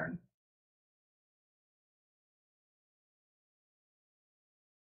this turn.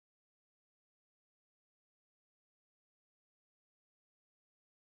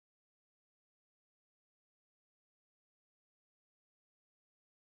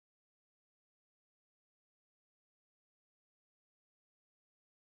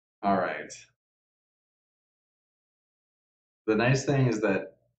 All right. The nice thing is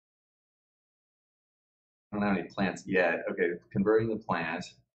that I don't have any plants yet. Okay, converting the plant,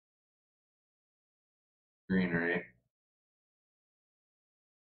 greenery.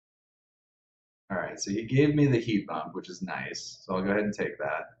 All right, so he gave me the heat bump, which is nice. So I'll go ahead and take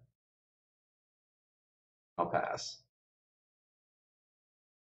that. I'll pass.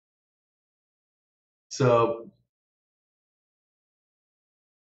 So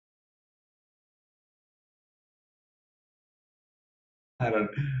I don't,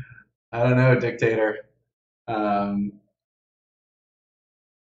 I don't know, dictator. Um,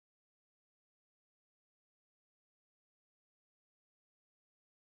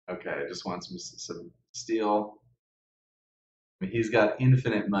 okay, I just want some steel. I mean, he's got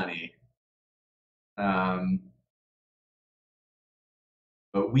infinite money. Um,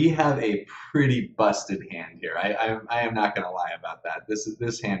 But we have a pretty busted hand here. I am not going to lie about that.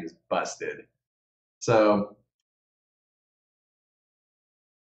 This hand is busted. So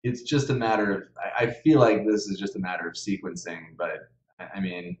it's just a matter of. I feel like this is just a matter of sequencing, but I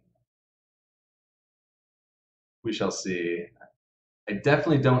mean, we shall see. I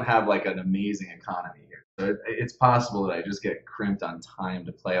definitely don't have like an amazing economy here, so it's possible that I just get crimped on time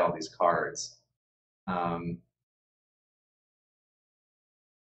to play all these cards. Um,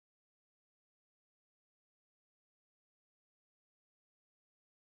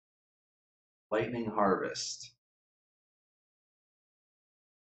 Lightning Harvest.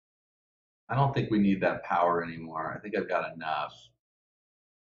 I don't think we need that power anymore. I think I've got enough.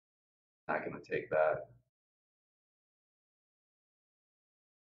 Not going to take that.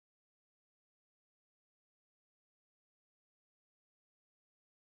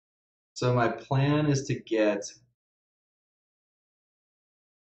 So my plan is to get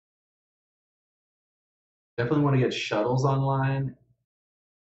definitely want to get shuttles online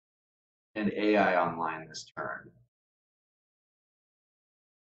and AI online this turn.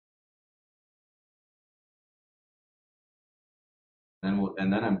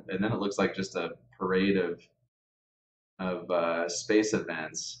 And then it looks like just a parade of space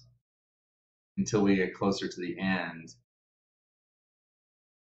events until we get closer to the end.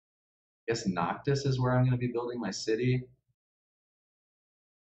 I guess Noctis is where I'm going to be building my city.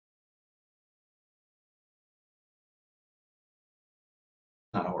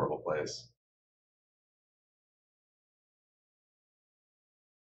 Not a horrible place.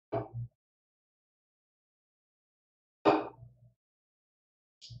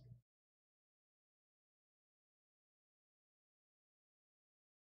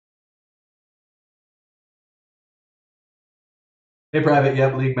 Hey, Private.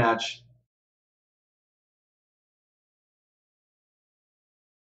 Yep, league match.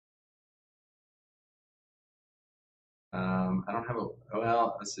 I don't have a.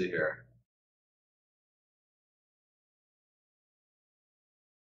 Well, let's see here.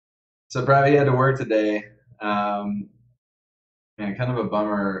 So, Private, you had to work today. Um, Man, kind of a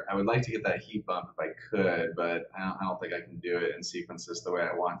bummer. I would like to get that heat bump if I could, but I don't think I can do it and sequence this the way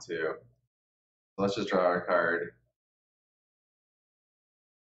I want to. So let's just draw our card.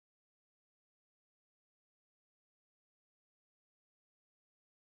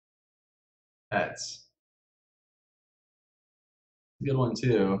 Pets. Good one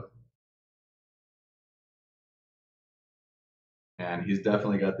too. And he's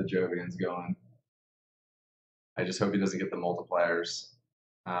definitely got the Jovians going. I just hope he doesn't get the multipliers.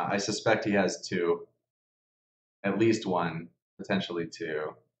 I suspect he has two, at least one, potentially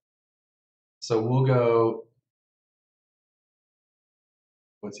two. So we'll go.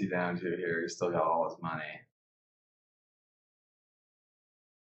 What's he down to here? He's still got all his money.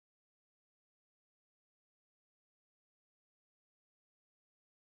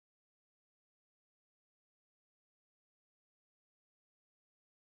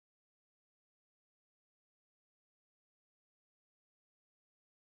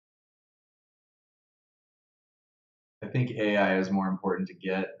 I think AI is more important to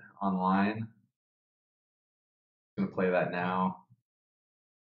get online. I'm gonna play that now.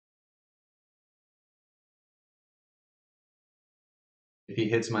 If he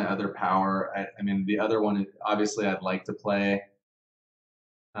hits my other power, I mean the other one. Obviously, I'd like to play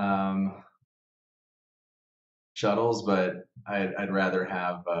um, shuttles, but I'd rather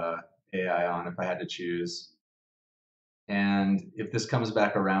have AI on if I had to choose. And if this comes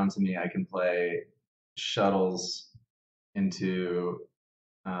back around to me, I can play shuttles into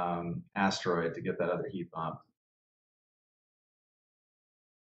asteroid to get that other heat bump.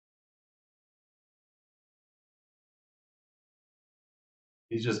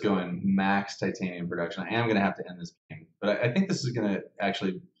 He's just going max titanium production. I am going to have to end this game, but I think this is going to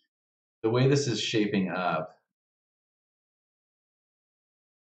actually, the way this is shaping up,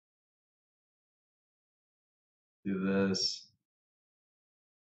 do this.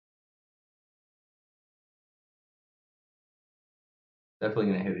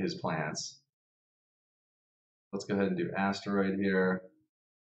 Definitely going to hit his plants. Let's go ahead and do asteroid here.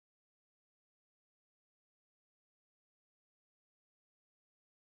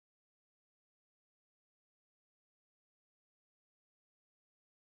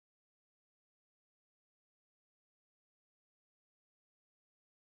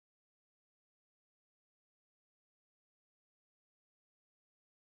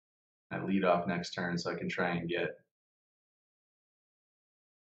 I lead off next turn so I can try and get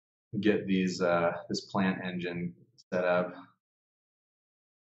these this plant engine set up.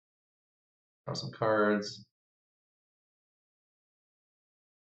 Draw some cards.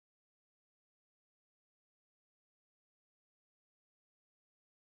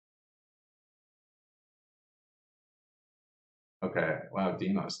 Okay, wow,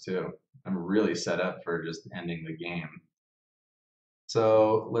 Demos too. I'm really set up for just ending the game.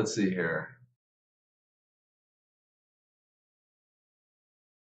 So let's see here.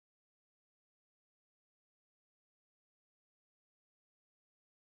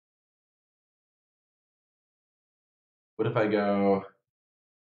 What if I go,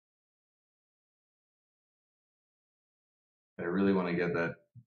 I really want to get that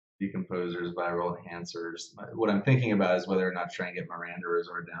decomposers, viral enhancers. What I'm thinking about is whether or not to try and get Miranda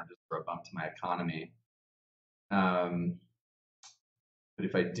Resort down just for a bump to my economy. Um, but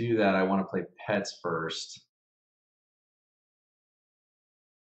if I do that, I want to play pets first.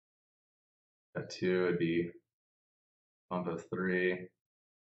 At 2 would be bump of 3.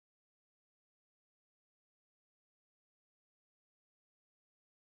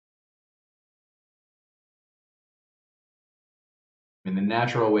 I mean, the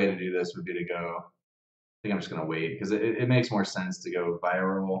natural way to do this would be to go, I think I'm just going to wait because it makes more sense to go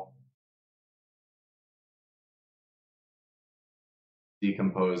viral,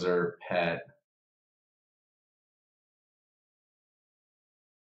 decomposer, pet,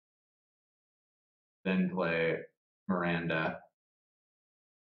 then play Miranda.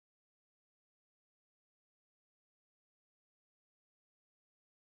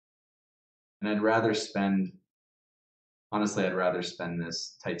 And honestly, I'd rather spend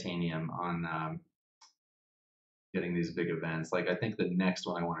this titanium on getting these big events. Like, I think the next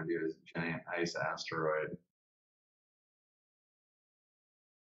one I want to do is Giant Ice Asteroid.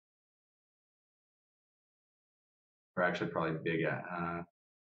 Or actually, probably big.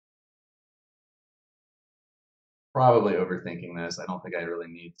 Probably overthinking this. I don't think I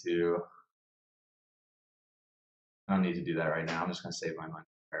really need to. I don't need to do that right now. I'm just going to save my money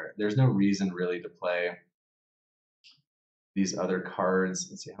there. There's no reason really to play these other cards.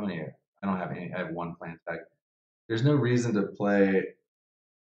 Let's see how many. I don't have any. I have one plant tag. There's no reason to play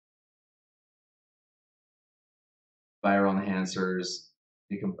viral enhancers.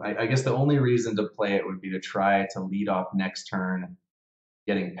 I guess the only reason to play it would be to try to lead off next turn,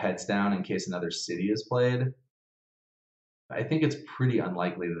 getting pets down in case another city is played. I think it's pretty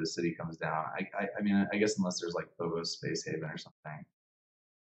unlikely that the city comes down. I mean, I guess unless there's like Phobos Space Haven or something.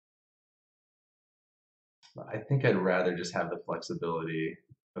 But I think I'd rather just have the flexibility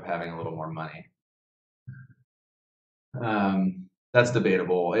of having a little more money. That's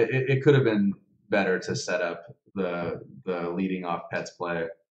debatable. It could have been better to set up the leading off pets play,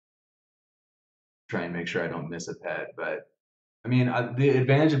 try and make sure I don't miss a pet. But I mean, the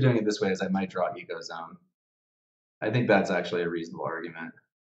advantage of doing it this way is I might draw Eco Zone. I think that's actually a reasonable argument.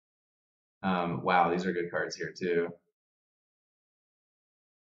 Wow, these are good cards here too.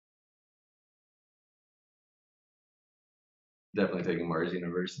 Definitely taking Mars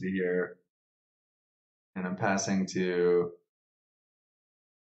University here. And I'm passing to,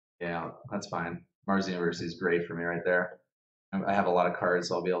 yeah, that's fine. Mars University is great for me right there. I have a lot of cards,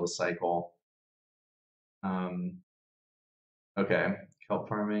 so I'll be able to cycle. Um, okay, kelp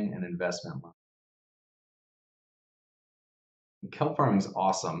farming and investment. Kelp farming is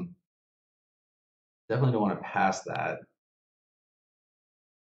awesome. Definitely don't want to pass that.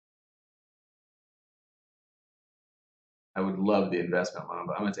 I would love the investment loan,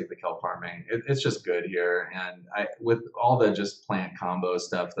 but I'm gonna take the kelp farming. It's just good here, and with all the just plant combo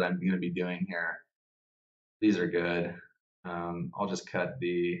stuff that I'm gonna be doing here, these are good. I'll just cut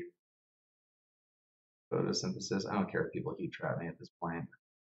the photosynthesis. I don't care if people heat trap me at this point.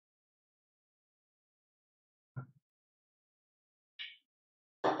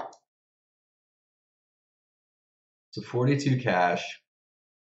 So 42 cash.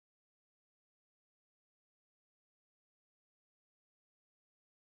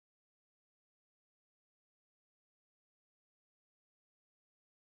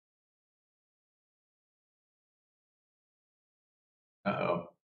 Uh-oh.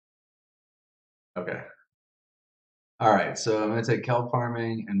 Okay. All right. So I'm gonna take kelp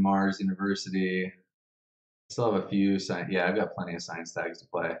farming and Mars University. I still have a few science. Yeah, I've got plenty of science tags to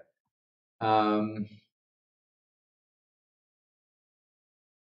play. Um,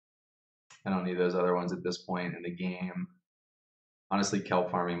 I don't need those other ones at this point in the game. Honestly,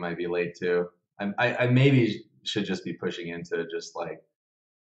 kelp farming might be late too. I maybe should just be pushing into just like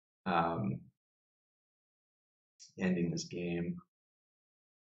um, ending this game.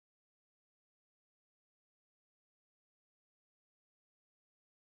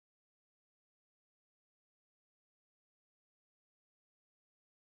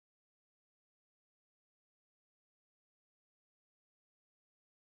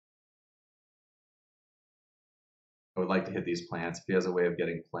 I would like to hit these plants. If he has a way of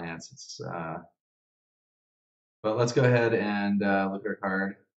getting plants, it's But let's go ahead and look at our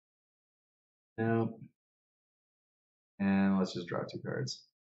card. No. And let's just draw 2 cards.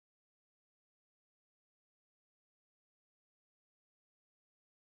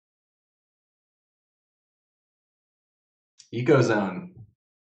 Ecozone.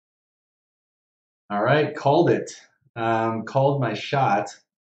 All right, called it. Called my shot.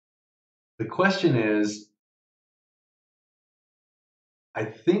 The question is, I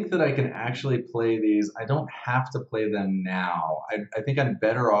think that I can actually play these. I don't have to play them now. I think I'm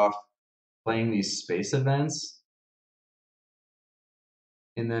better off playing these space events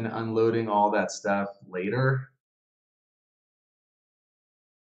and then unloading all that stuff later.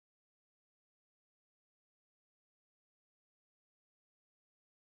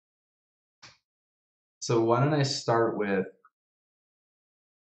 So why don't I start with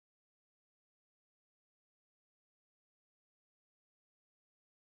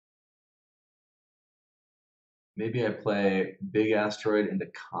maybe I play big asteroid into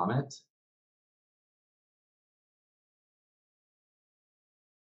comet.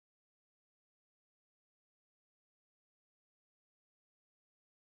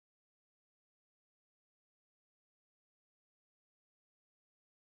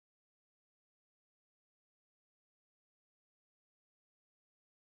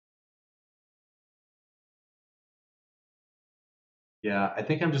 Yeah, I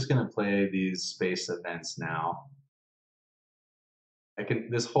think I'm just gonna play these space events now. I can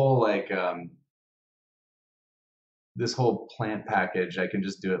this whole this whole plant package, I can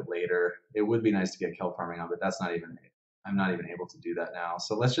just do it later. It would be nice to get kelp farming on, but that's not even I'm not even able to do that now.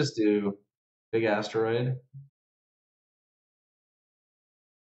 So let's just do big asteroid.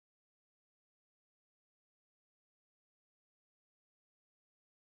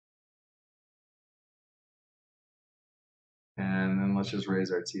 And then let's just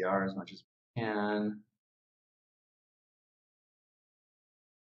raise our TR as much as we can.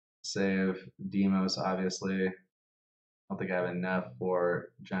 Save Demos, obviously. I don't think I have enough for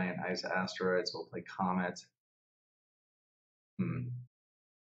giant ice asteroids. We'll play Comet. I'd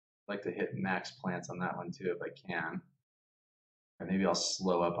like to hit max plants on that one too if I can. Or maybe I'll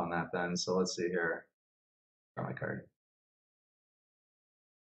slow up on that then. So let's see here. Draw my card.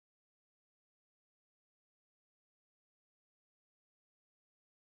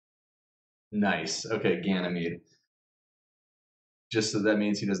 Nice. Okay, Ganymede. Just so that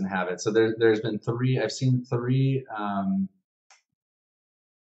means he doesn't have it. So there's been 3. I've seen 3.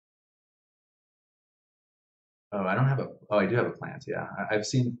 Oh, I don't have a. Oh, I do have a plant. Yeah, I've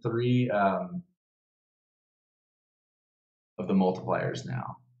seen 3 of the multipliers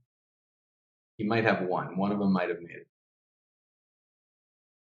now. He might have one. One of them might have made it.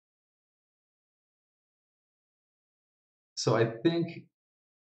 So I think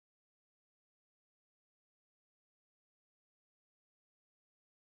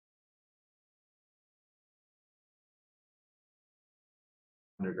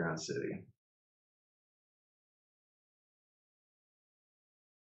Underground City.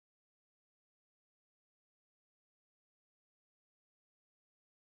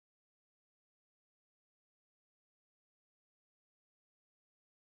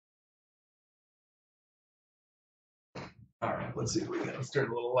 All right, let's see what we got. Let's turn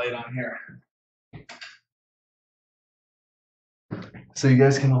a little light on here. So you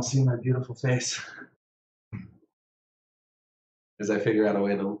guys can all see my beautiful face as I figure out a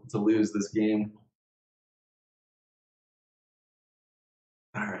way to lose this game.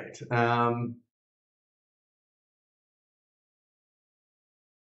 All right.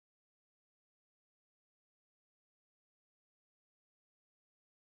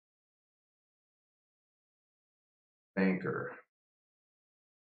 Banker.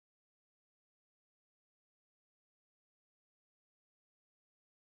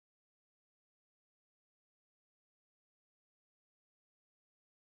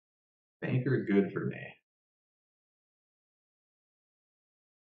 Banker, good for me.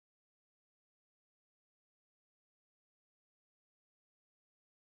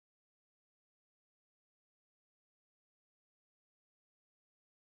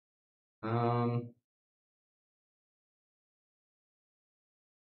 Um,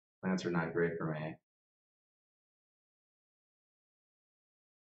 Plants are not great for me.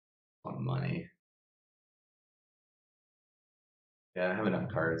 Want money. Yeah, I have enough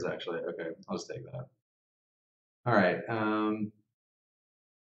cards actually. Okay, I'll just take that. All right.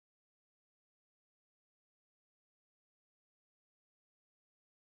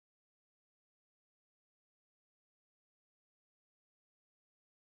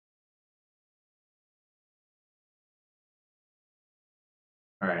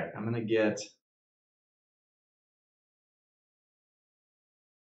 All right. I'm gonna get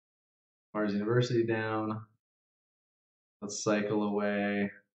Mars University down. Let's cycle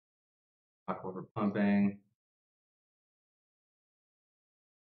away. Aquifer pumping.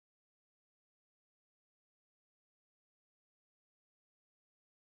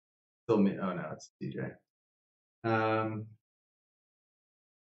 Still me. Oh no, it's DJ.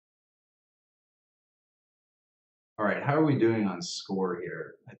 All right, how are we doing on score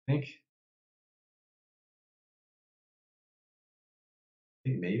here? I think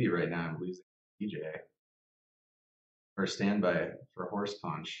maybe right now I'm losing DJ or standby for horse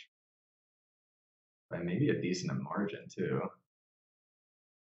conch by maybe a decent margin too.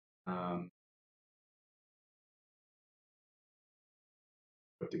 Have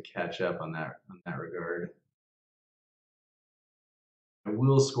to catch up on that regard. I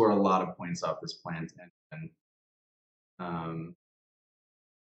will score a lot of points off this plant engine, as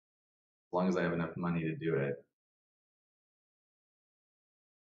long as I have enough money to do it.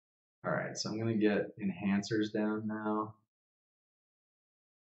 All right, so I'm gonna get enhancers down now.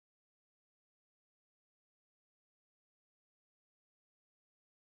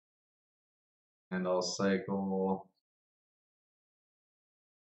 And I'll cycle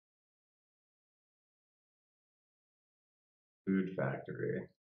food factory.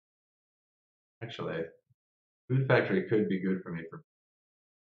 Actually, food factory could be good for me for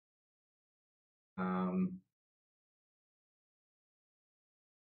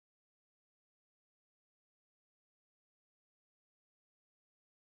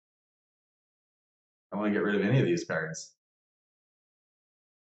I want to get rid of any of these cards.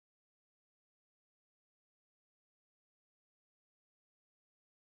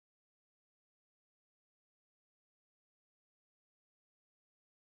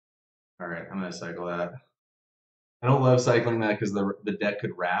 All right, I'm gonna cycle that. I don't love cycling that because the deck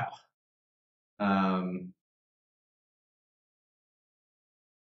could wrap.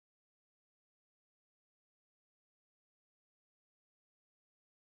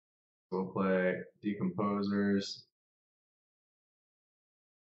 We'll play decomposers.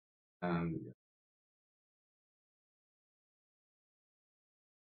 I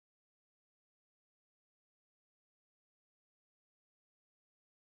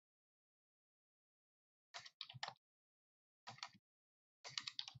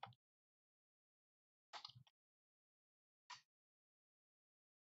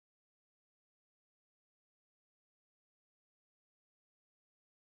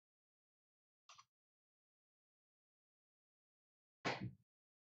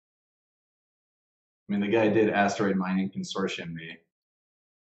mean, the guy did asteroid mining consortium me,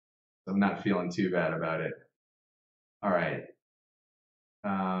 so I'm not feeling too bad about it. All right.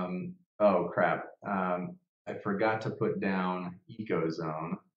 Oh crap. I forgot to put down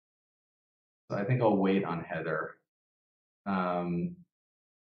ecozone, so I think I'll wait on Heather.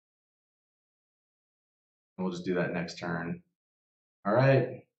 We'll just do that next turn. All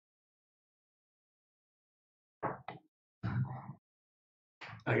right.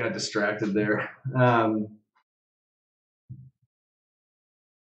 I got distracted there.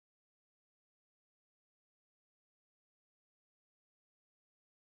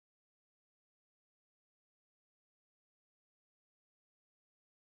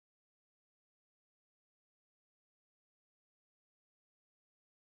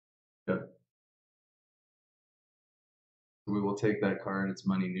 Yep. We will take that card. It's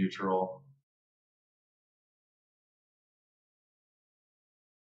money neutral.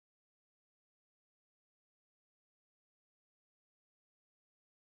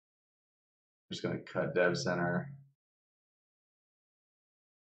 Just going to cut Dev Center.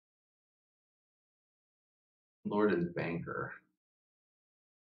 Lord is banker.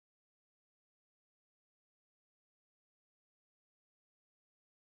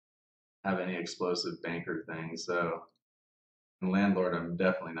 Have any explosive banker thing, so and landlord I'm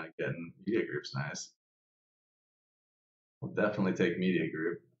definitely not getting. Media group's nice. I'll definitely take media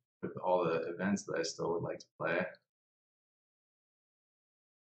group with all the events that I still would like to play.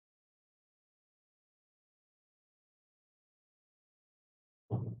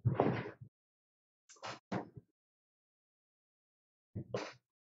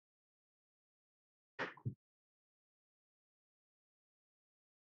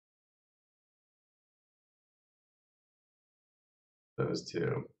 Those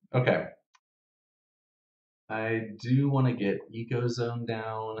two. Okay. I do want to get ecozone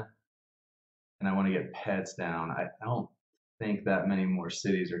down and I want to get pets down. I don't think that many more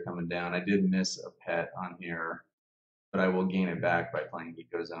cities are coming down. I did miss a pet on here, but I will gain it back by playing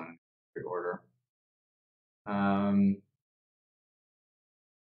ecozone in order.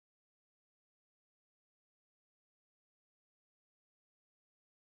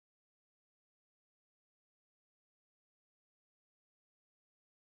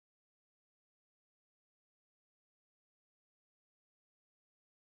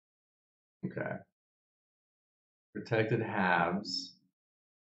 Okay. Protected halves.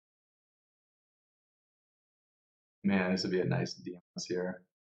 Man, this would be a nice DMS here.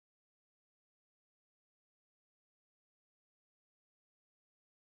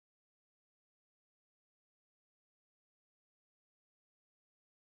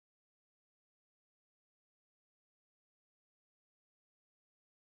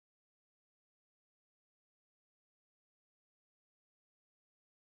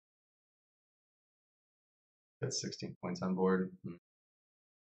 Got 16 points on board.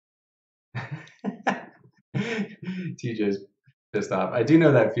 TJ's pissed off. I do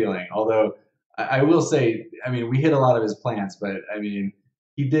know that feeling. Although I will say, I mean, we hit a lot of his plants, but I mean,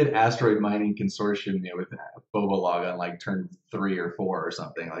 he did asteroid mining consortium with Bobalog on like turn 3 or 4 or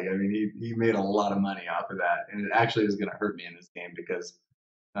something. Like, I mean, he made a lot of money off of that, and it actually is going to hurt me in this game because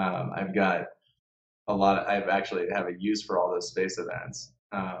I've got a lot. I've actually have a use for all those space events.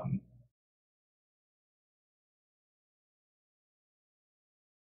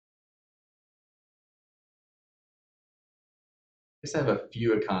 Guess I have a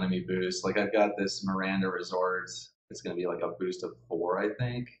few economy boosts. Like I've got this Miranda Resort. It's going to be like a boost of 4, I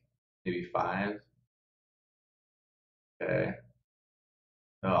think, maybe 5. Okay.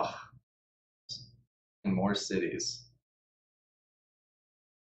 Oh, and more cities.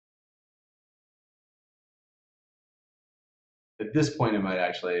 At this point, it might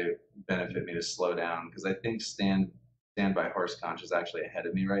actually benefit me to slow down because I think standby horse conch is actually ahead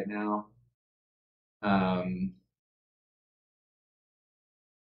of me right now. Um,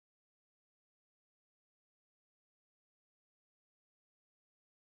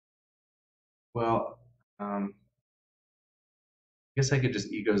 well, I guess I could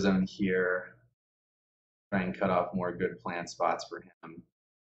just eco zone here, try and cut off more good plant spots for him.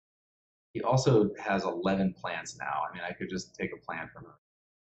 He also has 11 plants now. I mean, I could just take a plant from him.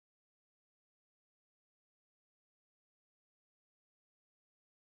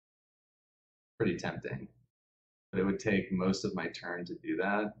 Pretty tempting, but it would take most of my turn to do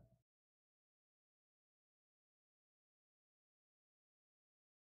that.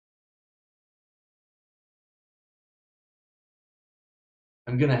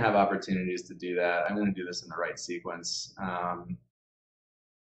 I'm gonna have opportunities to do that. I'm gonna do this in the right sequence.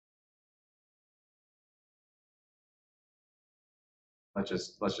 Let's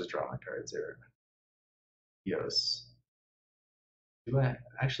just draw my cards here. Yos. Do I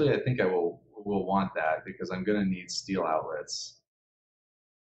actually? I think I will want that because I'm gonna need steel outlets.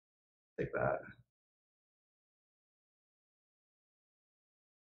 Take that.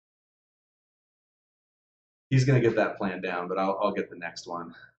 He's gonna get that plan down, but I'll get the next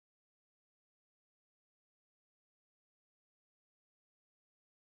one.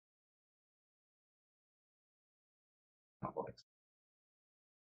 Complex.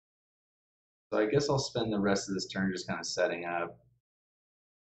 So I guess I'll spend the rest of this turn just kind of setting up.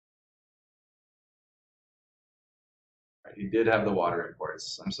 Right, he did have the water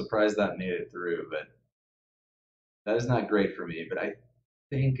imports. I'm surprised that made it through, but that is not great for me. But I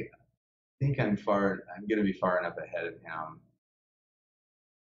think I'm far. I'm gonna be far enough ahead of him.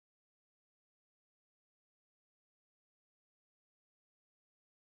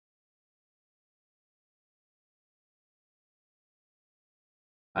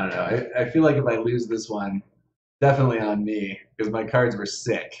 I don't know. I feel like if I lose this one, definitely on me because my cards were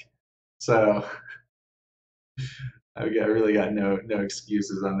sick. So I really got no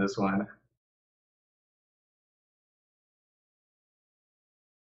excuses on this one.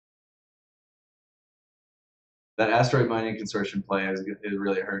 That asteroid mining consortium play it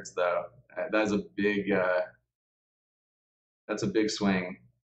really hurts though. That's a big that's a big swing.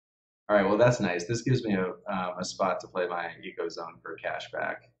 All right, well that's nice. This gives me a spot to play my eco zone for cash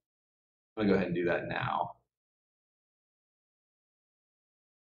back. I'm gonna go ahead and do that now.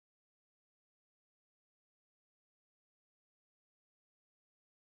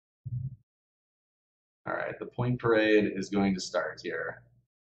 All right, the point parade is going to start here.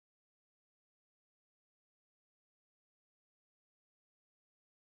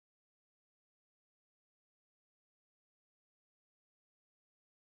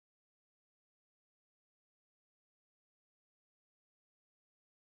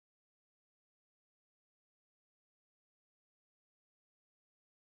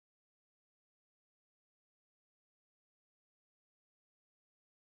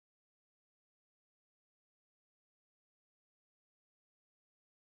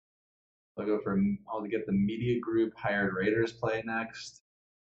 I'll get the media group hired raiders play next.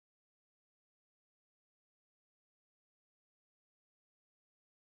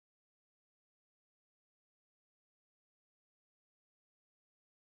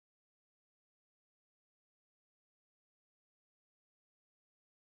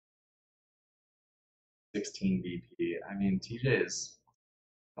 16 BP. I mean, TJ is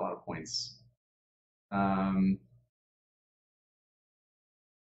a lot of points. Um,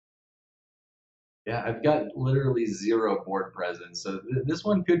 yeah, I've got literally zero board presence, so this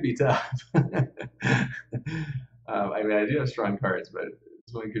one could be tough. I mean, I do have strong cards, but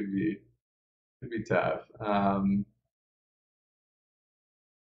this one could be tough. I'll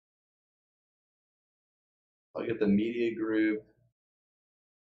get the media group.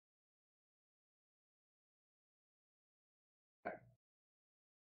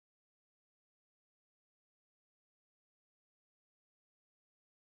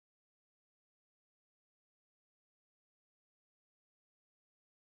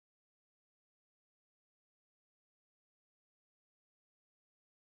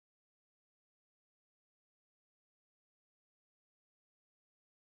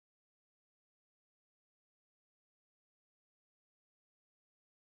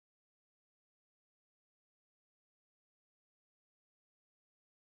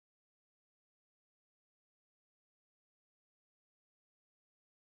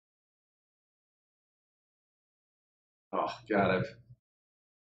 Oh God, I don't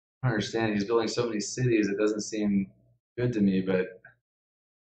understand. He's building so many cities. It doesn't seem good to me, but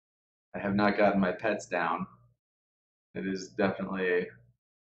I have not gotten my pets down. It is definitely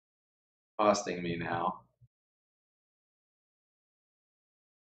costing me now.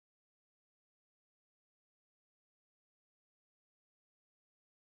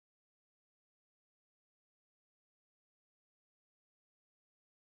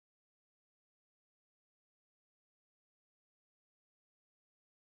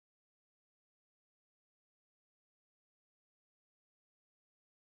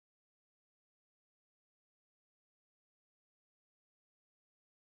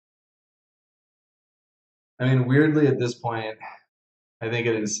 I mean, weirdly, at this point, I think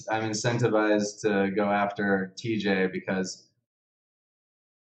I'm incentivized to go after TJ because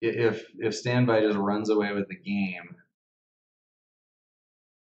if standby just runs away with the game,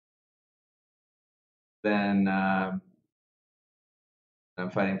 then I'm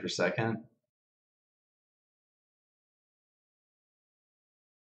fighting for second.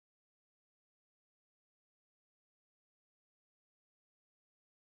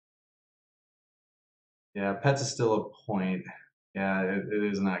 Yeah, pets is still a point. Yeah, it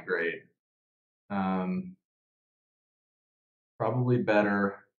is not great. Um, Probably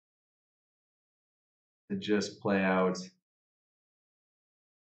better to just play out.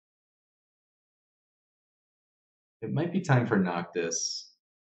 It might be time for Noctis,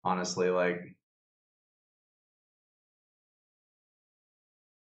 honestly. Like,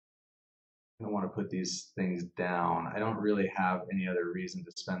 I don't want to put these things down. I don't really have any other reason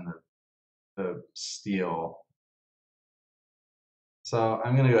to spend the steel. So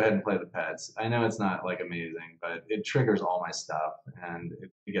I'm gonna go ahead and play the pets. I know it's not like amazing, but it triggers all my stuff and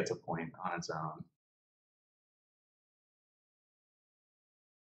it gets a point on its own.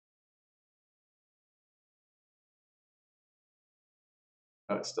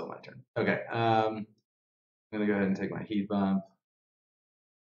 Oh, it's still my turn. Okay, I'm gonna go ahead and take my heat bump.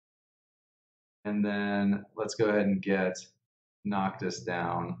 And then let's go ahead and get Noctis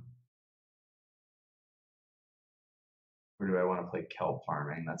down. Or do I want to play kelp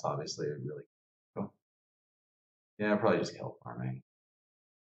farming? That's obviously really cool. Yeah, probably just kelp farming.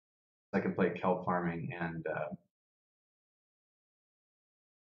 I can play kelp farming and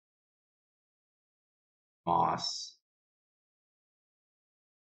moss.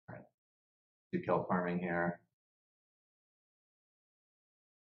 All right, do kelp farming here.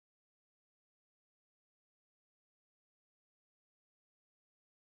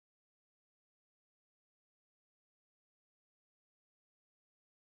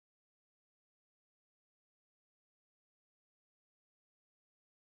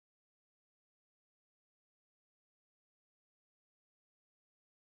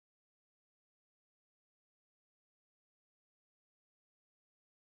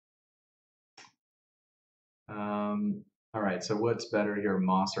 All right, so what's better here,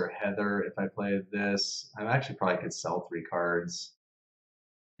 moss or heather? If I play this, I actually probably could sell 3 cards,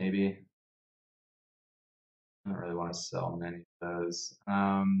 maybe. I don't really want to sell many of those.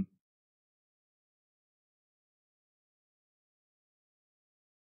 Well,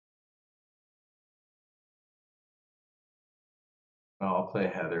 I'll play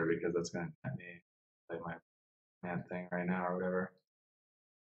heather because that's going to let me play my man thing right now or whatever.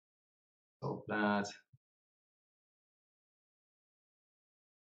 So that.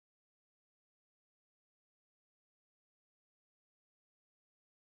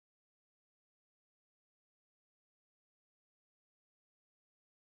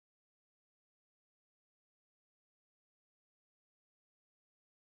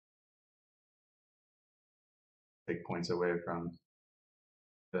 take points away from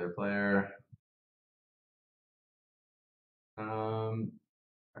the other player.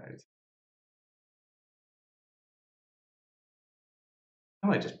 Right. I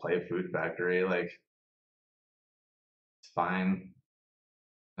might just play Food Factory. Like, it's fine.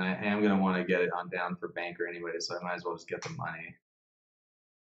 And I am gonna want to get it on down for banker anyway, so I might as well just get the money.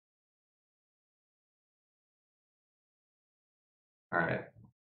 All right.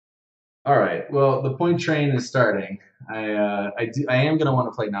 All right. Well, the point train is starting. I am gonna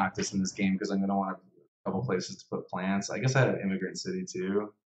want to play Noctis in this game because I'm gonna want a couple places to put plants. I guess I have Immigrant City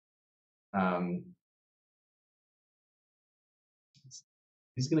too. Um,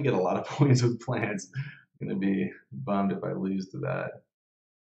 he's gonna get a lot of points with plants. I'm gonna be bummed if I lose to that.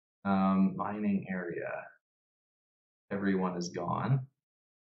 Mining area. Everyone is gone.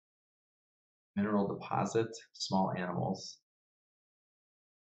 Mineral deposit. Small animals.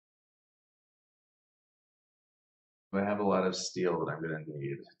 Do I have a lot of steel that I'm gonna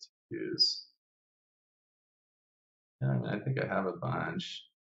need to use? Yeah, I mean, I think I have a bunch.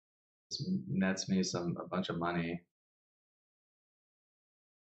 This nets me a bunch of money.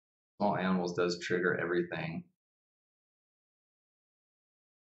 Small animals does trigger everything.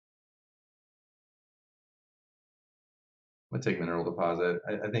 I'm gonna take mineral deposit.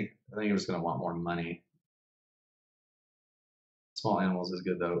 I think I'm just gonna want more money. Small animals is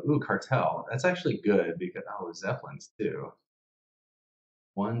good though. Ooh, cartel. That's actually good because Zeppelins too.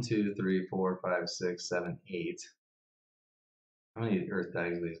 1, 2, 3, 4, 5, 6, 7, 8. How many earth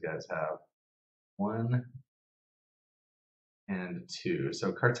tags do these guys have? 1 and 2.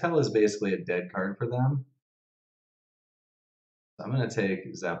 So cartel is basically a dead card for them. So I'm gonna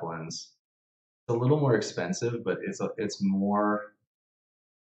take Zeppelins. It's a little more expensive, but it's more.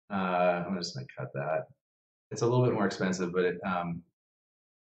 I'm just gonna cut that. It's a little bit more expensive, but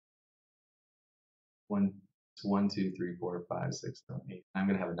one, it's 1, 2, 3, 4, 5, 6, 7, 8. I'm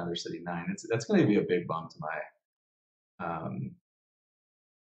gonna have another city 9. That's gonna be a big bump to my.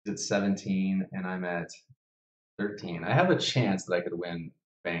 It's 17, and I'm at 13. I have a chance that I could win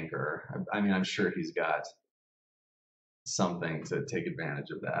banker. I mean, I'm sure he's got something to take advantage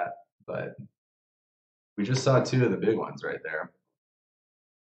of that, but we just saw two of the big ones right there.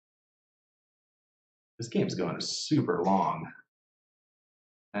 This game's going super long.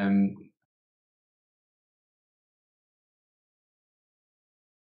 And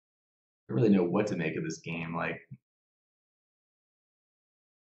I don't really know what to make of this game. Like,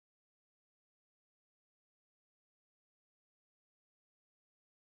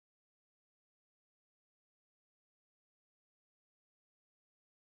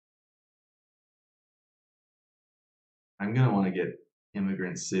 I'm gonna want to get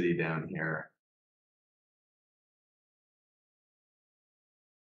Immigrant City down here.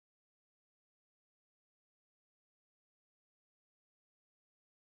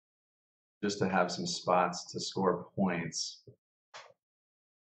 Just to have some spots to score points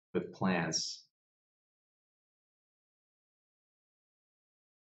with plants.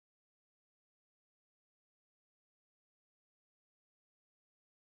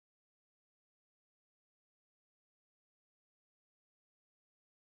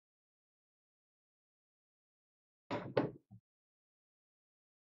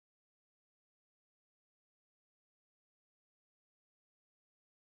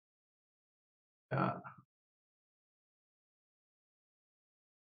 Yeah.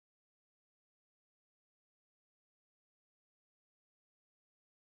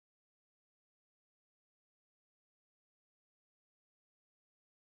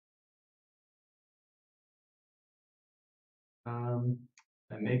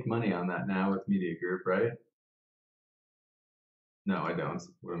 I make money on that now with Media Group, right? No, I don't.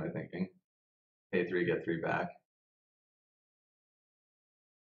 What am I thinking? Pay 3, get 3 back.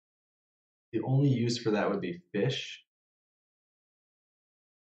 The only use for that would be fish.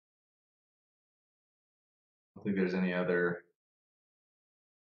 I don't think there's any other.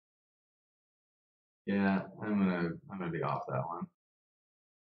 Yeah, I'm gonna be off that one.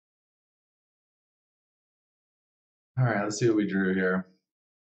 All right, let's see what we drew here.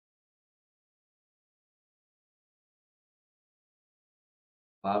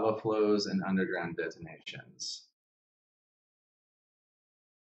 Lava flows and underground detonations.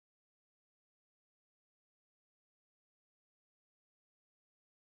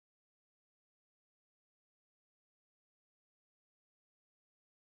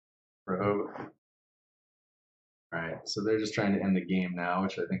 Probe. All right, so they're just trying to end the game now,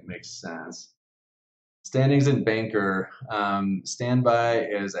 which I think makes sense. Standings in banker. Standby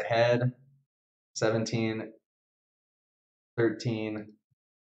is ahead, 17, 13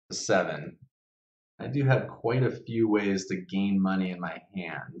 to 7. I do have quite a few ways to gain money in my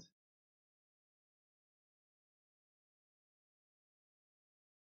hand.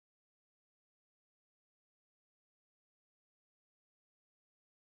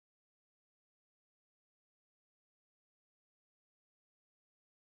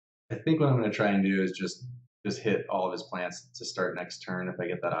 I think what I'm going to try and do is just hit all of his plants to start next turn if I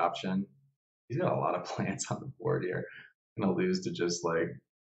get that option. He's got a lot of plants on the board here. I'm going to lose to just like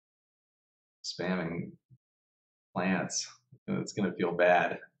spamming plants. And it's going to feel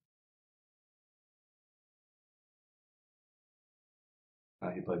bad.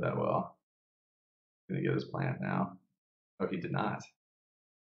 He played that well. He's going to get his plant now. Oh, he did not.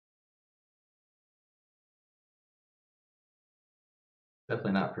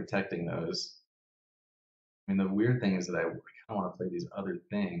 Definitely not protecting those. I mean, the weird thing is that I kind of want to play these other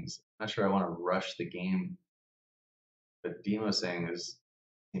things. I'm not sure I want to rush the game, but Demo saying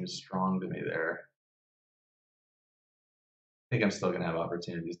seems strong to me there. I think I'm still going to have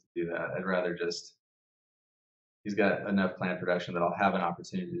opportunities to do that. I'd rather just, he's got enough plant production that I'll have an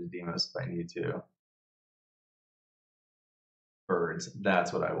opportunity to demos if I need to. Birds,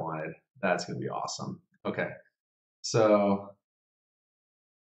 that's what I wanted. That's going to be awesome. Okay, so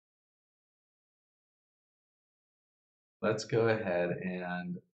let's go ahead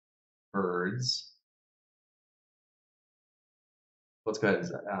and birds. Let's go ahead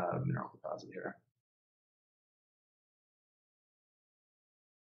and mineral deposit here.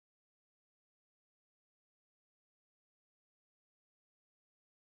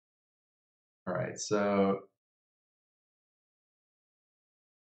 All right, so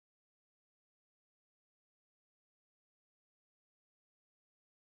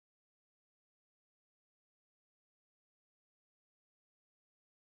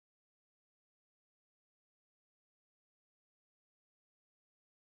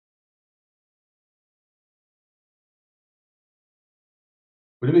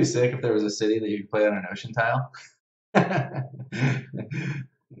would it be sick if there was a city that you could play on an ocean tile?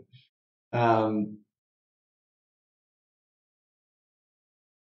 um,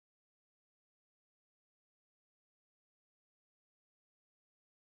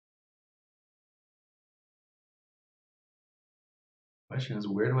 question is,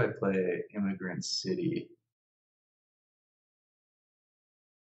 where do I play Immigrant City,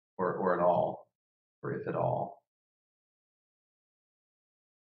 or at all, or if at all?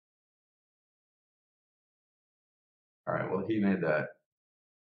 All right, well, he made that.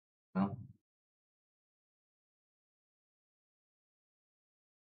 Well,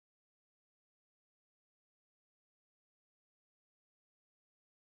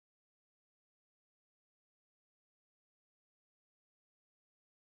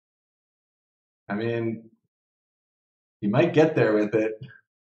 I mean, he might get there with it.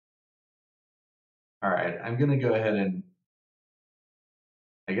 All right, I'm gonna go ahead and,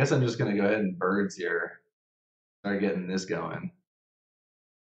 I guess I'm just gonna go ahead and birds here. Start getting this going.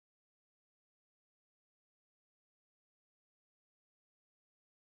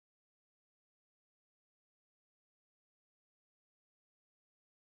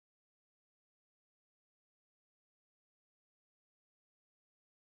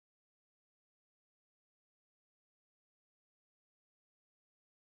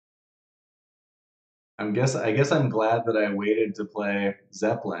 I guess I'm glad that I waited to play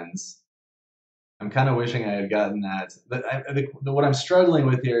Zeppelins. I'm kind of wishing I had gotten that. But what I'm struggling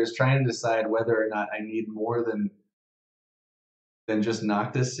with here is trying to decide whether or not I need more than just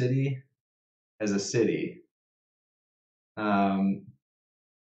Noctis City as a city. Um,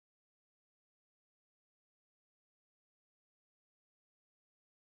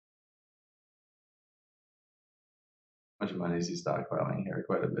 how much money is he stockpiling here?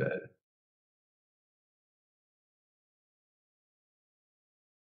 Quite a bit.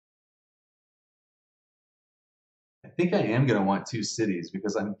 I think I am going to want two cities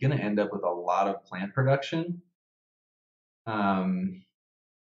because I'm going to end up with a lot of plant production. Um,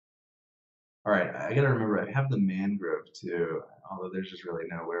 all right, I got to remember I have the mangrove too, although there's just really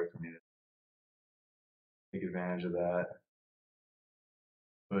nowhere for me to take advantage of that.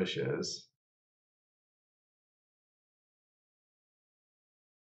 Bushes.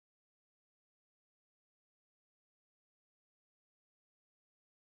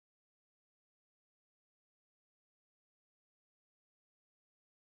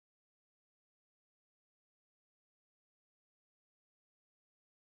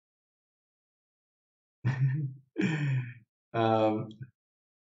 um,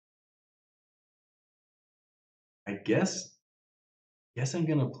 I guess I'm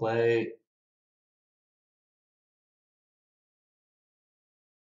gonna play.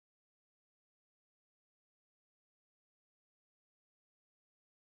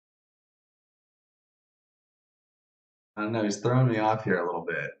 I don't know. He's throwing me off here a little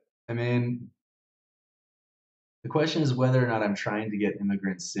bit. I mean, the question is whether or not I'm trying to get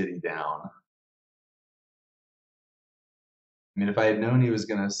Immigrant City down. I mean, if I had known he was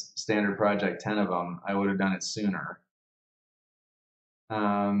going to standard project 10 of them, I would have done it sooner.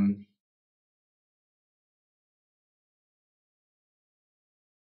 Um,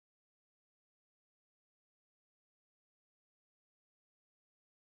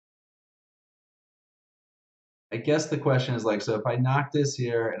 I guess the question is like, so if I knock this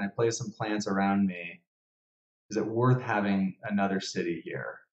here and I place some plants around me, is it worth having another city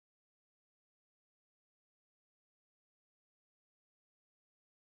here?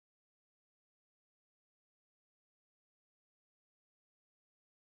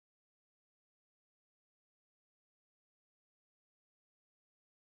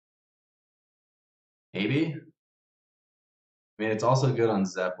 Maybe. I mean, it's also good on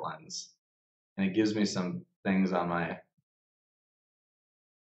Zeppelins, and it gives me some things on my.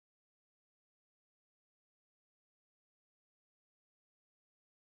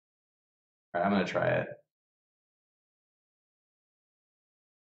 All right, I'm gonna try it.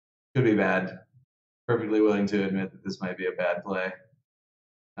 Could be bad. Perfectly willing to admit that this might be a bad play.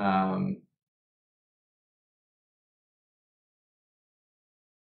 Um,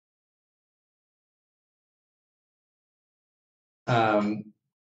 um,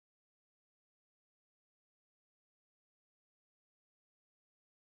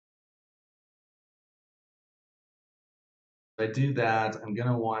 if I do that, I'm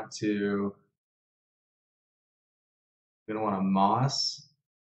gonna want a moss.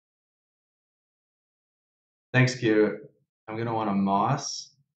 Thanks, Q. I'm gonna want a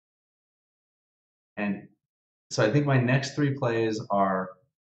moss, and so I think my next three plays are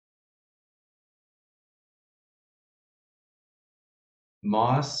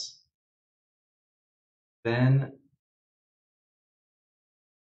moss, then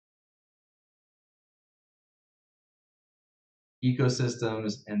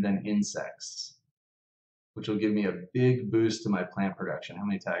ecosystems, and then insects, which will give me a big boost to my plant production. How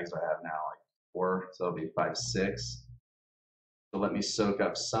many tags do I have now? Like four, so it'll be five, six. So let me soak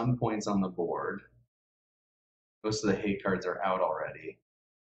up some points on the board. Most of the hate cards are out already.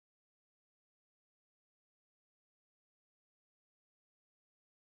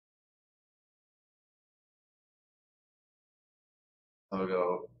 So I'll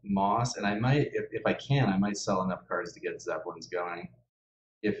go moss, and I might, if I can, I might sell enough cards to get Zeppelins going,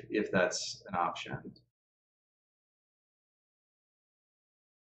 if that's an option.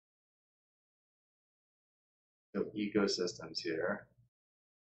 So ecosystems here.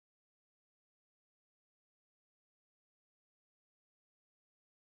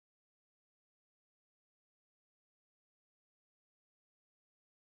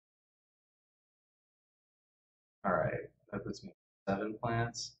 All right, that puts me at 7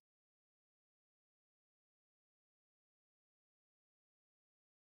 plants.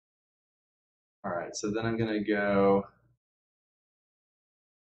 All right, so then I'm gonna go.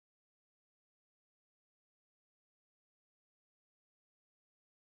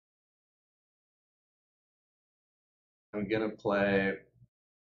 I'm gonna play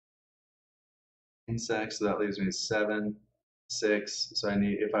insects, so that leaves me 7, 6. So I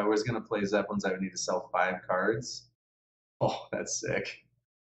need, if I was gonna play Zeppelins, I would need to sell 5 cards. Oh, that's sick.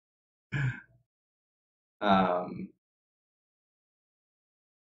 Um,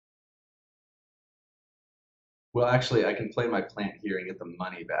 well, actually, I can play my plant here and get the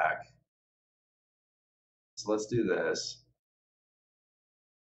money back. So let's do this.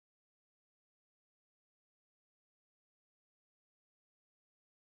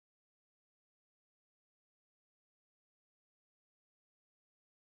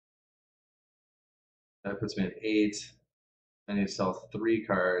 That puts me at 8. I need to sell 3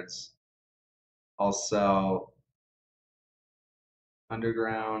 cards. I'll sell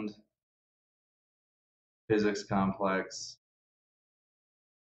Underground, Physics Complex,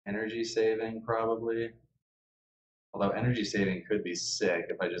 Energy Saving probably. Although Energy Saving could be sick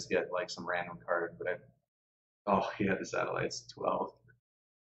if I just get like some random card, but oh yeah, the satellite's 12.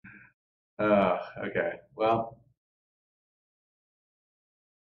 Okay. Well,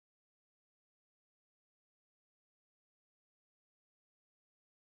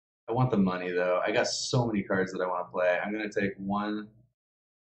 I want the money though. I got so many cards that I want to play. I'm gonna take one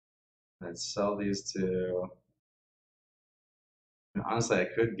and sell these two. And honestly, I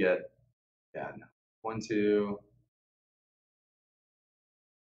could get, yeah, no. One, two.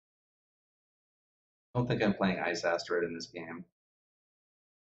 I don't think I'm playing Ice Asteroid in this game.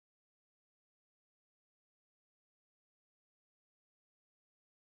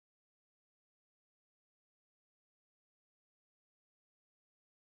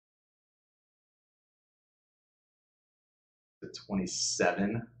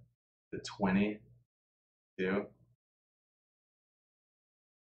 27 to 22.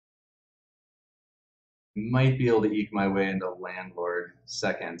 Might be able to eke my way into landlord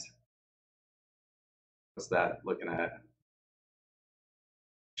second. What's that looking at?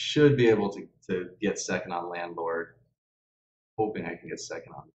 Should be able to get second on landlord. Hoping I can get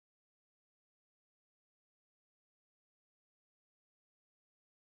second on.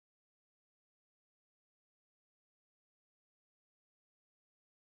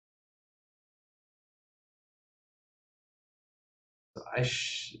 So I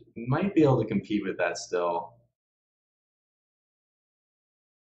might be able to compete with that still.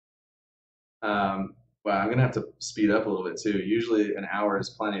 Um, wow, I'm gonna have to speed up a little bit too. Usually an hour is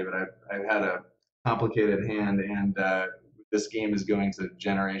plenty, but I've had a complicated hand, and this game is going to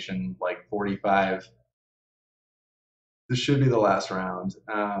generation like 45. This should be the last round.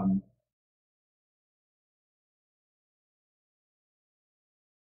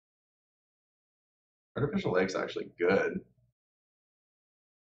 Artificial Lake's actually good.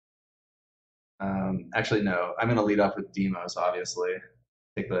 Actually, no. I'm gonna lead off with Demos, obviously.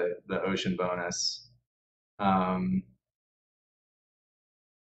 Take the ocean bonus. Um,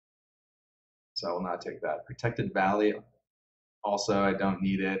 so I will not take that. Protected Valley. Also, I don't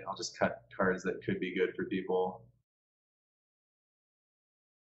need it. I'll just cut cards that could be good for people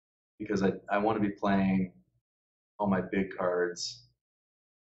because I want to be playing all my big cards.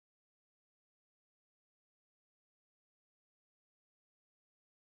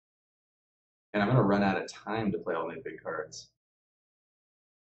 And I'm gonna run out of time to play all my big cards.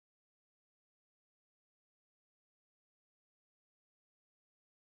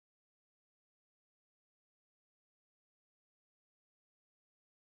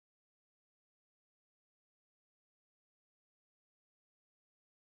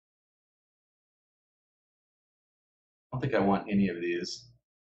 I don't think I want any of these.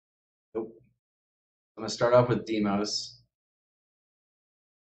 Nope. I'm gonna start off with Demos.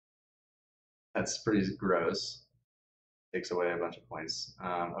 That's pretty gross. Takes away a bunch of points.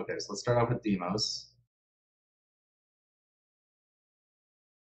 Okay, so let's start off with Demos.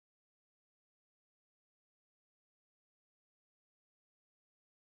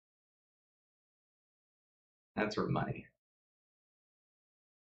 That's for money.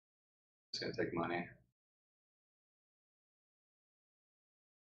 Just gonna take money.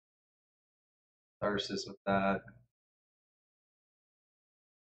 Tarsus with that.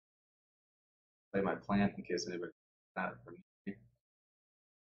 Play my plant in case anybody not for me.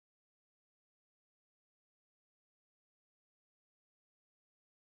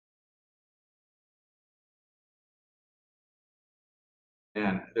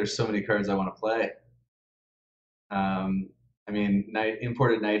 Man, there's so many cards I want to play. Um, I mean,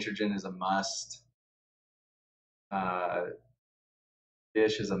 imported nitrogen is a must. Uh,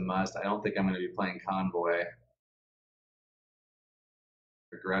 Dish is a must. I don't think I'm going to be playing Convoy,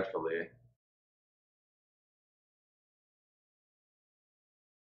 regretfully.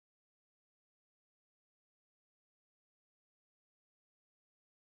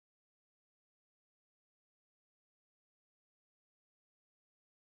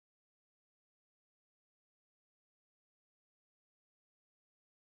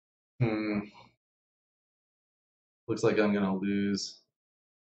 Hmm. Looks like I'm going to lose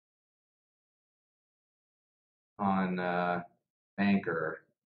on Banker.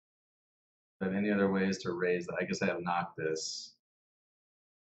 But any other ways to raise that? I guess I have knocked this.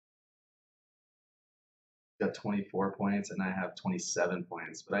 Got 24 points and I have 27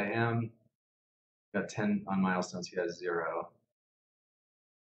 points, but I am got 10 on milestones. He has 0.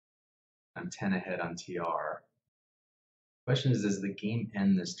 I'm 10 ahead on TR. Question is, does the game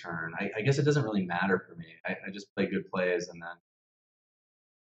end this turn? I guess it doesn't really matter for me. I just play good plays, and then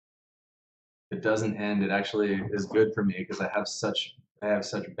if it doesn't end, it actually is good for me because I have such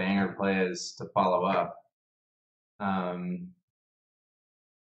banger plays to follow up. Um,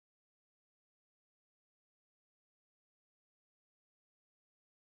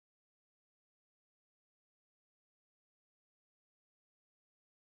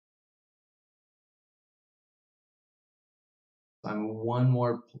 I'm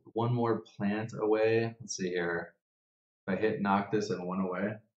one more plant away. Let's see here. If I hit knock this and one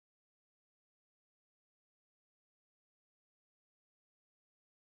away.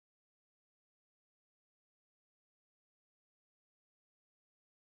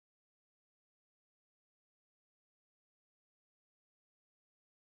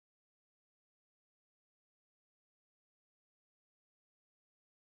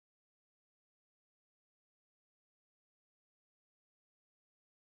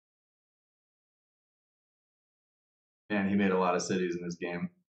 And he made a lot of cities in this game.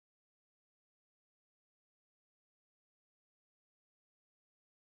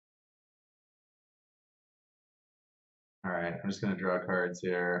 All right, I'm just going to draw cards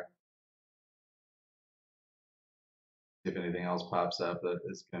here. See if anything else pops up that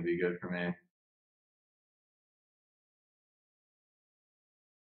is going to be good for me.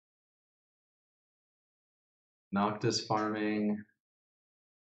 Noctis farming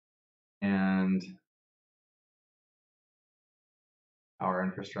and power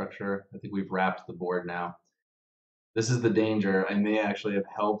infrastructure. I think we've wrapped the board now. This is the danger. I may actually have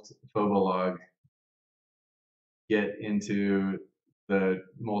helped Phobolog get into the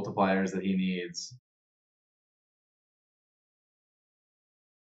multipliers that he needs.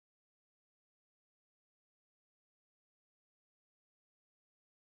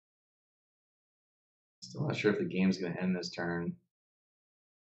 Still not sure if the game's going to end this turn.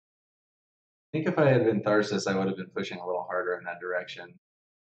 I think if I had been Tharsis, I would have been pushing a little harder in that direction.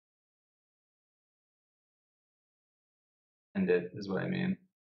 End it is what I mean.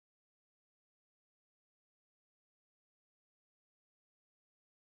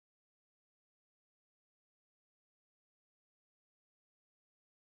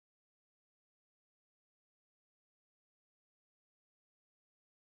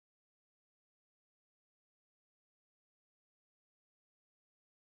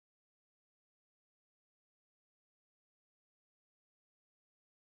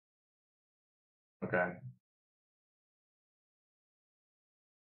 Okay.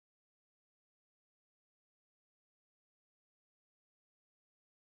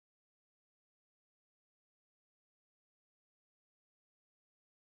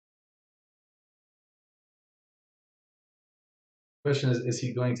 Question is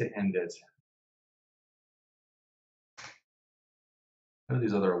he going to end it? How do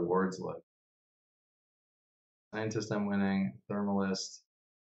these other awards look? Scientist, I'm winning. Thermalist.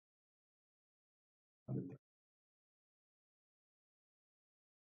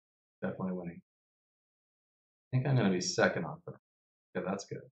 Definitely winning. I think I'm going to be second on thermal. Okay, that's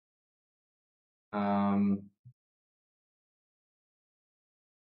good. Um,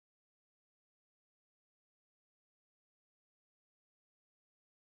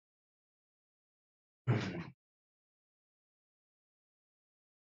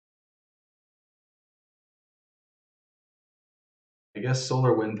 I guess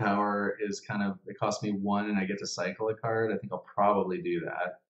solar wind power is kind of, it costs me one and I get to cycle a card. I think I'll probably do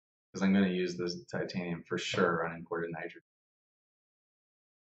that because I'm going to use this titanium for sure on imported nitrogen.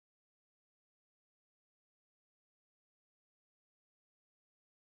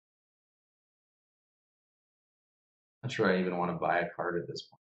 Not sure I even want to buy a card at this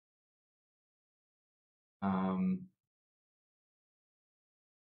point. Um,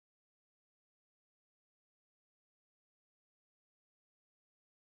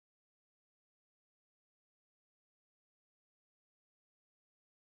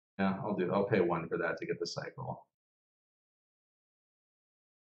 yeah, I'll pay one for that to get the cycle.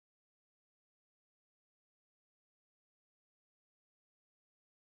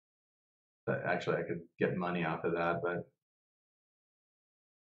 But actually, I could get money off of that, but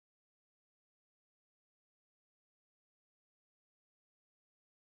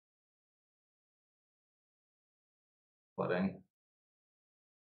flooding.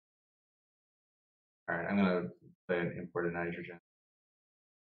 All right, I'm going to play an imported nitrogen.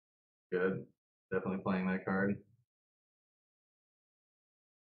 Good. Definitely playing that card.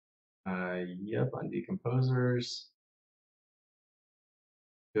 Yep, on decomposers.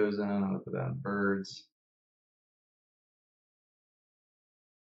 Goes on, I'm gonna put that on birds.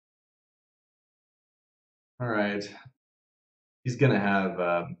 All right. He's gonna have,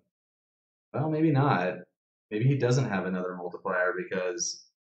 well, maybe not. Maybe he doesn't have another multiplier because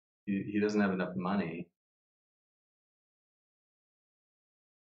he doesn't have enough money.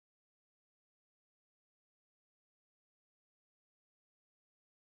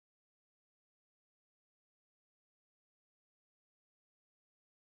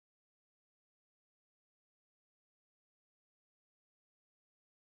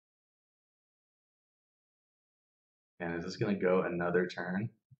 And is this gonna go another turn?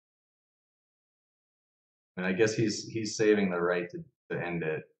 And I guess he's saving the right to end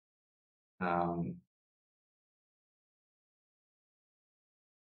it. Um,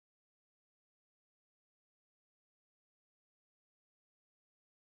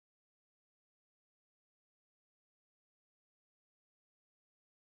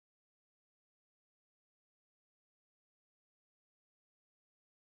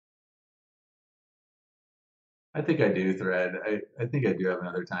 I think I do thread. I think I do have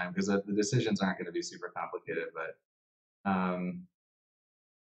another time because the decisions aren't going to be super complicated, but Um,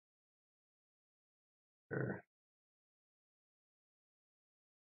 sure.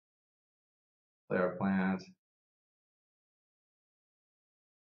 Play our plant.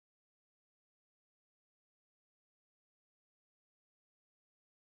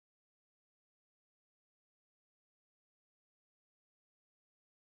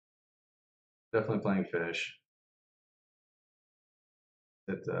 Definitely playing fish.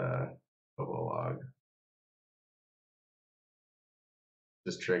 Hit Kobo log.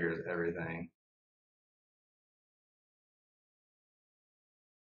 Just triggers everything.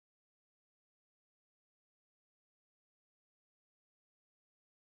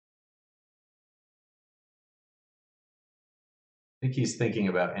 I think he's thinking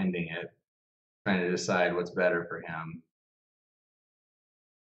about ending it, trying to decide what's better for him.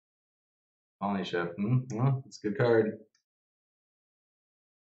 Colony ship. Well, it's a good card.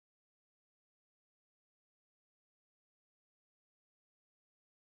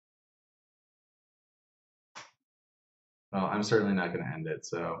 Well, I'm certainly not going to end it,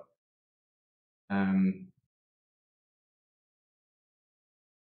 so um,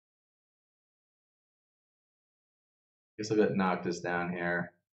 guess I'll get Noctis down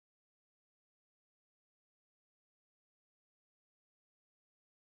here.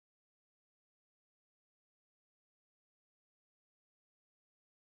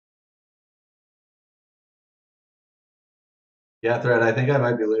 Yeah, Thread, I think I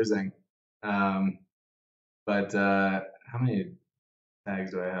might be losing. Um, but how many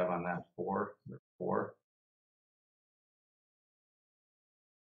tags do I have on that? Four? Four?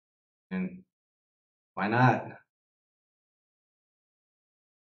 And why not?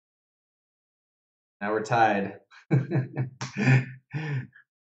 Now we're tied. um,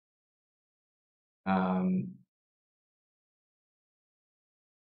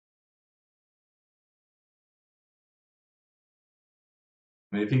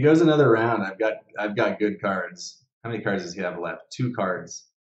 I mean, if he goes another round, I've got good cards. How many cards does he have left? Two cards.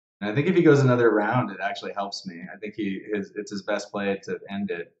 And I think if he goes another round, it actually helps me. I think it's his best play to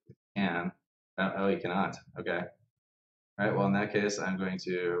end it if he can. Oh, he cannot. Okay. All right. Well, in that case, I'm going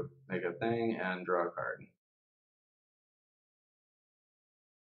to make a thing and draw a card.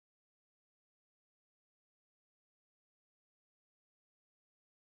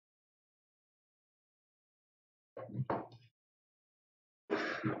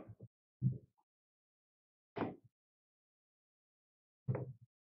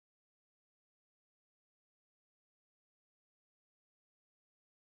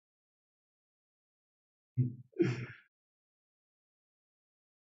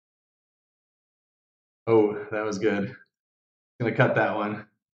 Oh, that was good. Gonna cut that one.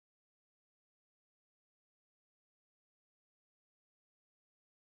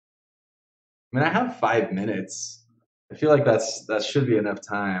 I mean, I have 5 minutes. I feel like that should be enough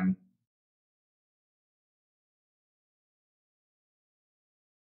time.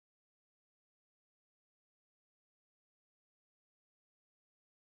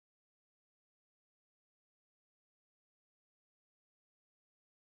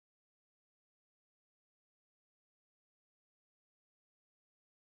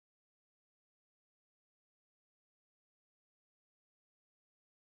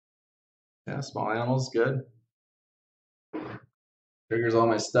 Yeah, small animals, good. Triggers all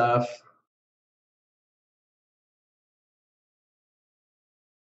my stuff.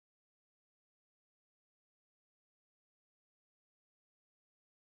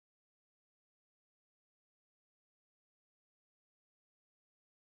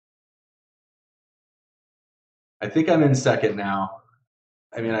 I think I'm in second now.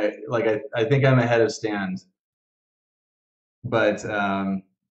 I mean, I think I'm ahead of Stand, but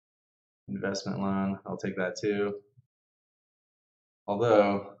investment loan, I'll take that too.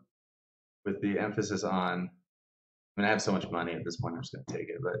 Although, with the emphasis on, I mean, I have so much money at this point, I'm just gonna take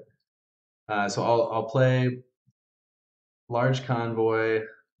it. But so I'll play large convoy.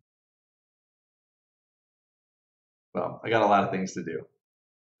 Well, I got a lot of things to do. I'm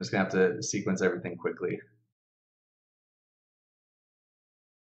just gonna have to sequence everything quickly.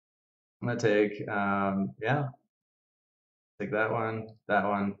 I'm gonna take, yeah, take that one,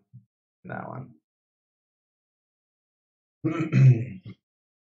 and that one.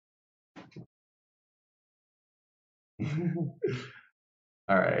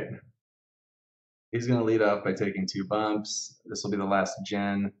 All right. He's gonna lead off by taking 2 bumps. This will be the last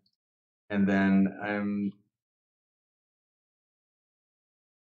gen, and then I'm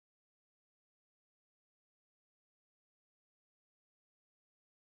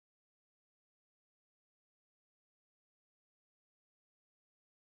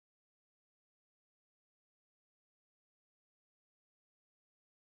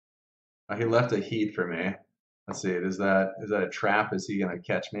Oh, he left a heat for me. Let's see. Is that a trap? Is he gonna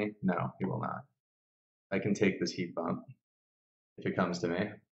catch me? No, he will not. I can take this heat bump if it comes to me.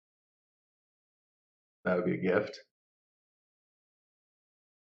 That would be a gift.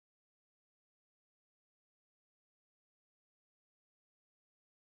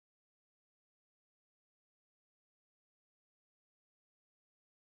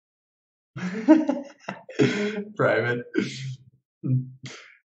 Private.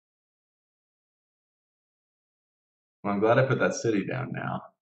 Well, I'm glad I put that city down now.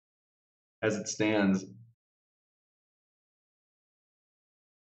 As it stands,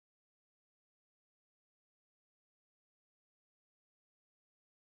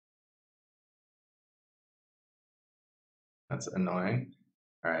 that's annoying.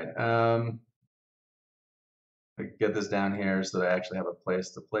 All right. I get this down here so that I actually have a place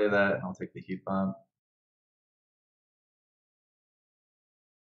to play that. I'll take the heat bump.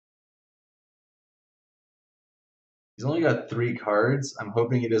 He's only got 3 cards. I'm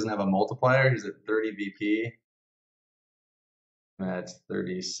hoping he doesn't have a multiplier. He's at 30 VP. I'm at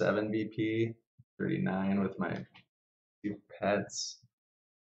 37 VP, 39 with my 2 pets.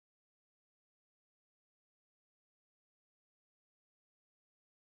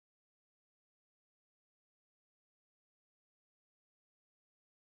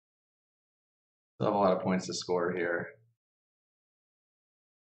 Still have a lot of points to score here.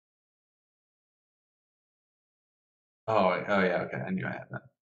 Oh yeah, okay. I knew I had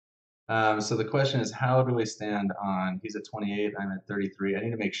that. So the question is, how do we stand on? He's at 28. I'm at 33. I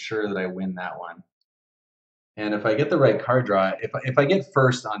need to make sure that I win that one. And if I get the right card draw, if I get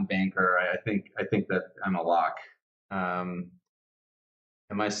first on Banker, I think that I'm a lock. Um,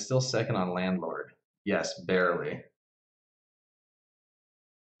 am I still second on Landlord? Yes, barely.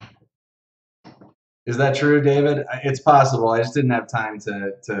 Is that true, David? It's possible. I just didn't have time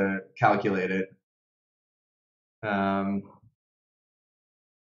to calculate it. Um,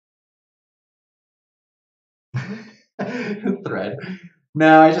 thread.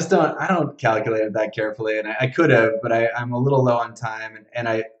 No, I just don't. I don't calculate it that carefully, and I could have, but I'm a little low on time, and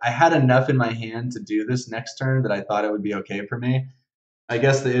I had enough in my hand to do this next turn that I thought it would be okay for me. I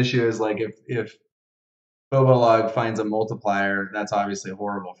guess the issue is like if Bobolog finds a multiplier, that's obviously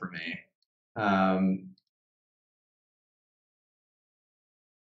horrible for me. Um,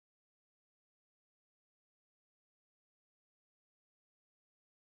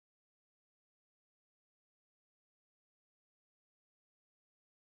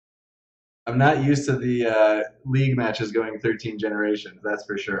 I'm not used to the league matches going 13 generations, that's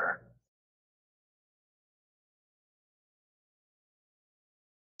for sure.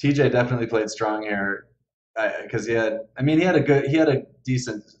 TJ definitely played strong here because he had a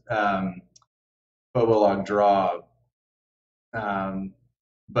decent Bobolog draw, um,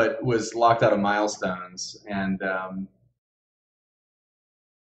 but was locked out of milestones. And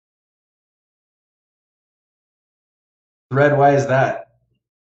Red, why is that?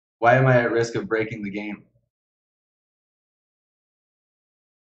 Why am I at risk of breaking the game?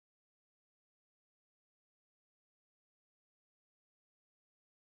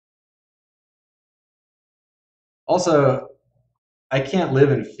 Also, I can't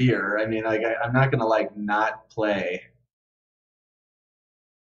live in fear. I mean, like I'm not gonna like not play.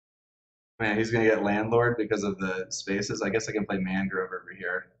 Man, he's gonna get landlord because of the spaces. I guess I can play mangrove over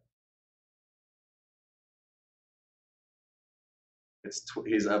here.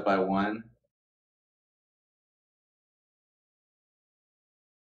 He's up by 1.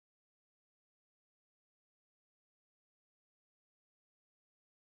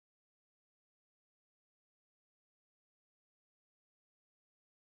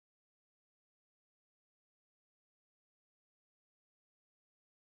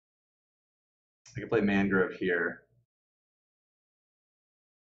 I can play mangrove here.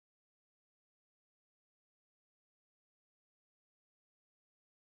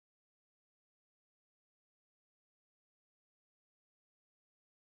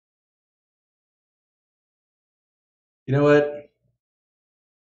 You know what?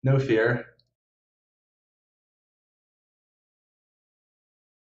 No fear.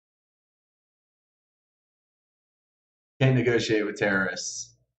 Can't negotiate with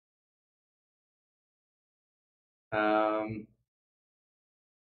terrorists. Um,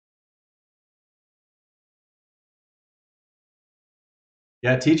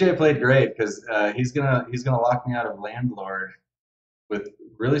 yeah, TJ played great because he's gonna lock me out of landlord with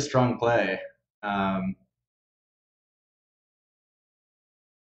really strong play. Um,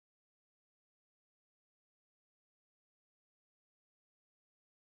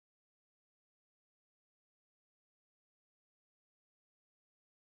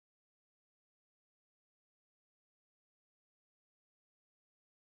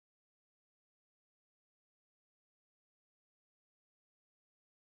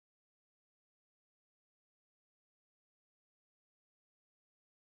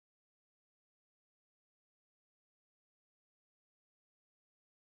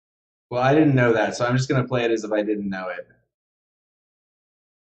 Well, I didn't know that, so I'm just gonna play it as if I didn't know it,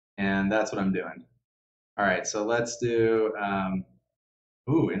 and that's what I'm doing. All right, so let's do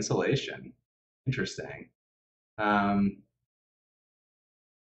ooh, insulation. Interesting. Let's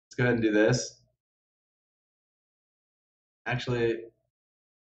go ahead and do this. Actually,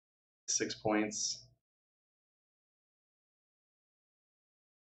 6 points.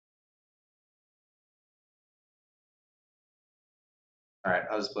 All right,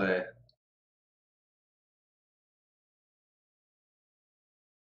 I'll just play.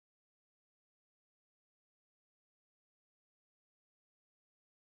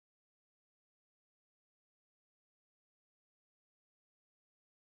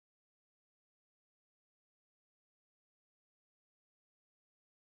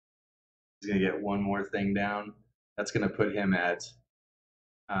 He's gonna get one more thing down. That's gonna put him at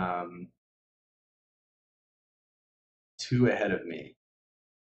um, 2 ahead of me.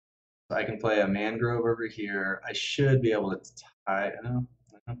 So I can play a mangrove over here. I should be able to tie. Oh,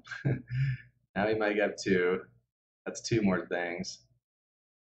 no. Now he might get 2. That's 2 more things.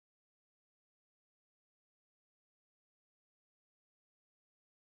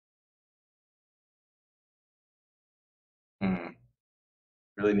 Hmm.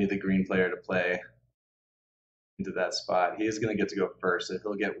 Really need the green player to play into that spot. He is going to get to go first, so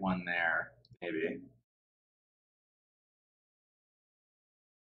he'll get 1 there, maybe.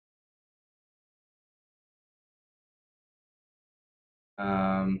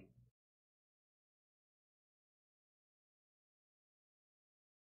 Um,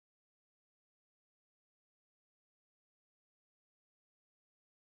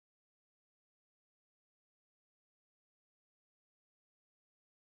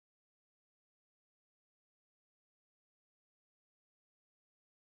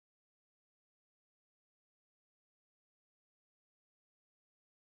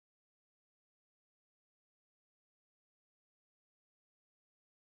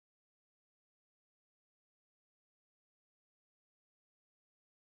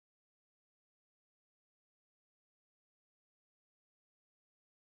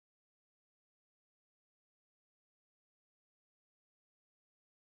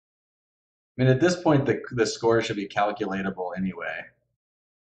 I mean, at this point, the score should be calculatable anyway.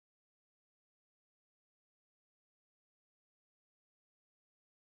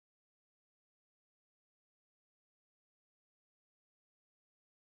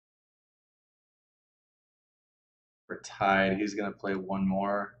 We're tied. He's going to play 1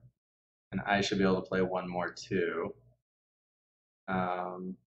 more, and I should be able to play 1 more too.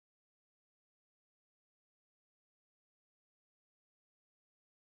 Um,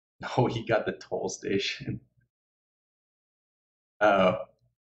 oh, he got the toll station. Oh,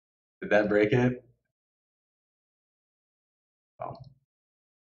 did that break it? Oh,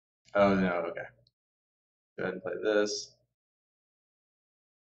 oh no. Okay, go ahead and play this.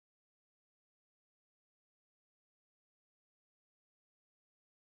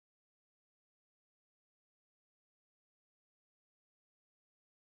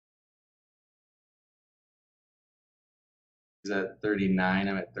 He's at 39.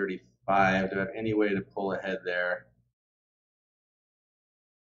 I'm at 35. Do I have any way to pull ahead there?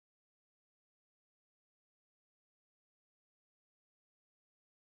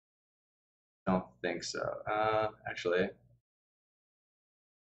 Don't think so. Actually,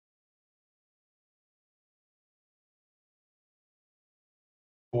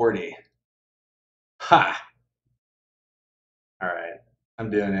 40. Ha! All right, I'm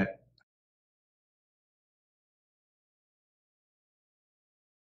doing it.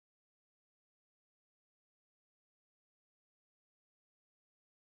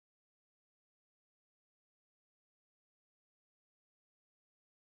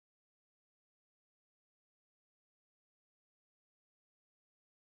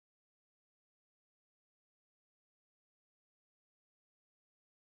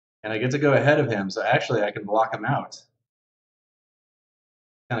 And I get to go ahead of him, so actually I can block him out.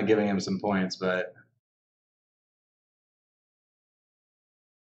 Kind of giving him some points, but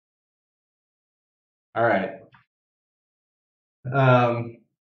all right. Um,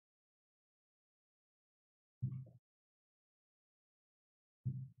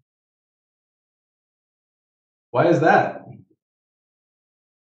 why is that?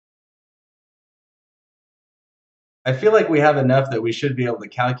 I feel like we have enough that we should be able to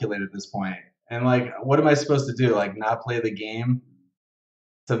calculate at this point. And like, what am I supposed to do? Like, not play the game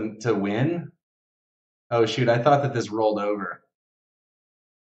to win? Oh shoot! I thought that this rolled over.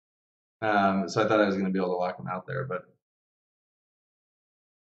 So I thought I was going to be able to lock him out there, but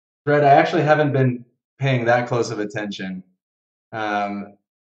Fred, I actually haven't been paying that close of attention. Um,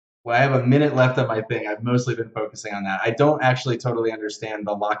 Well, I have a minute left on my thing. I've mostly been focusing on that. I don't actually totally understand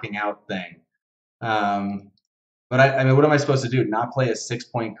the locking out thing. Um, but I mean, what am I supposed to do? Not play a 6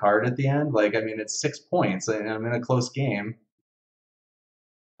 point card at the end? Like, I mean, it's 6 points, and I'm in a close game.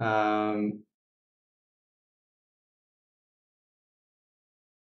 Um,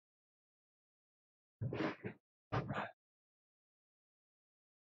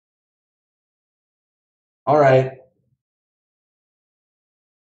 all right.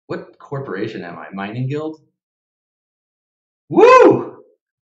 What corporation am I? Mining Guild? Woo!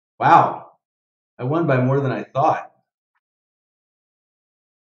 Wow. I won by more than I thought.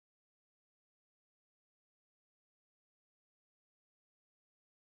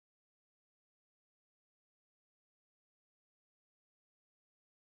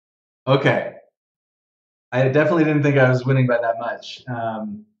 Okay. I definitely didn't think I was winning by that much.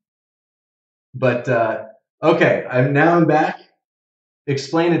 But okay, I'm back.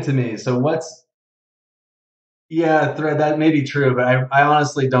 Explain it to me. So what's yeah, thread that may be true, but I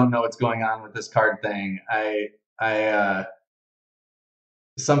honestly don't know what's going on with this card thing. I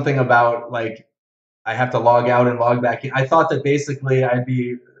something about like I have to log out and log back in. I thought that basically I'd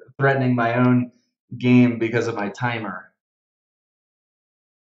be threatening my own game because of my timer.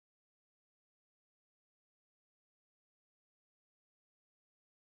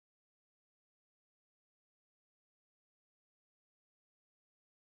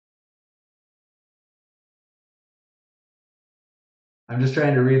 I'm just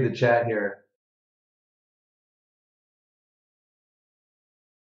trying to read the chat here.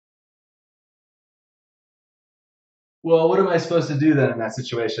 Well, what am I supposed to do then in that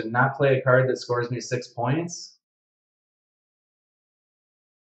situation? Not play a card that scores me 6 points?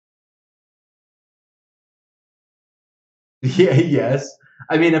 Yeah, yes.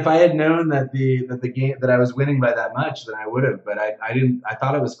 I mean, if I had known that the game that I was winning by that much, then I would have. But I didn't. I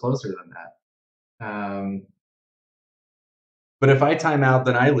thought it was closer than that. But if I time out,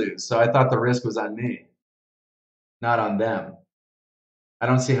 then I lose. So I thought the risk was on me, not on them. I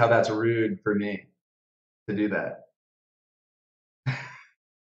don't see how that's rude for me to do that.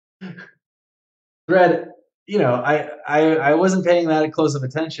 Thread, I wasn't paying that close of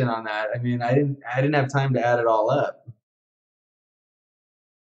attention on that. I mean, I didn't have time to add it all up.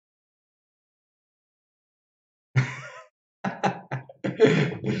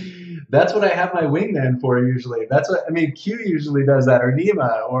 That's what I have my wingman for usually. That's what I mean. Q usually does that, or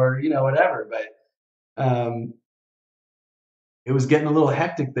Nima, or whatever. But it was getting a little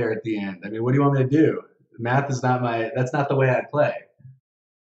hectic there at the end. I mean, what do you want me to do? Math is not my. That's not the way I play.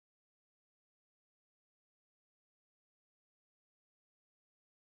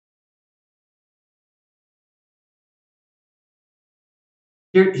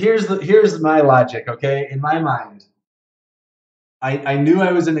 Here's my logic. Okay, in my mind, I knew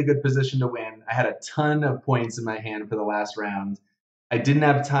I was in a good position to win. I had a ton of points in my hand for the last round. I didn't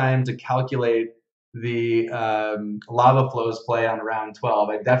have time to calculate the lava flows play on round 12.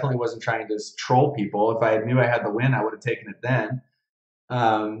 I definitely wasn't trying to troll people. If I knew I had the win, I would have taken it then.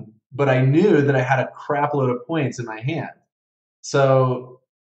 But I knew that I had a crap load of points in my hand. So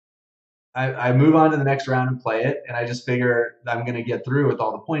I move on to the next round and play it, and I just figure I'm going to get through with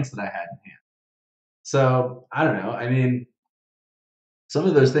all the points that I had in hand. So I don't know. I mean, some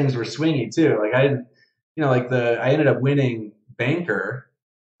of those things were swingy too. Like I didn't, like I ended up winning Banker.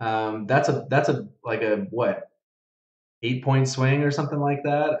 That's a like a what 8 point swing or something like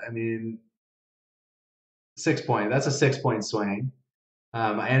that. I mean, 6 point. That's a 6 point swing.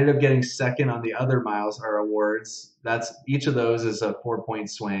 I ended up getting second on the other miles or awards. That's each of those is a 4 point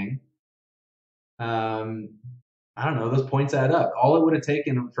swing. Um, I don't know. Those points add up. All it would have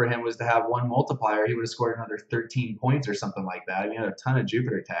taken for him was to have one multiplier. He would have scored another 13 points or something like that. I mean, he had a ton of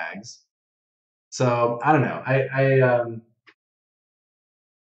Jupiter tags. So I don't know.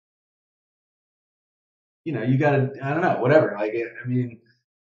 You got to. I don't know. Whatever. Like, I mean,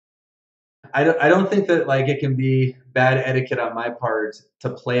 I don't think that like it can be bad etiquette on my part to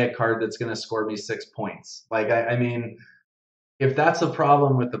play a card that's going to score me 6 points. Like, I mean, if that's a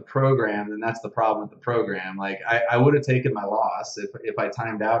problem with the program, then that's the problem with the program. Like I would have taken my loss if I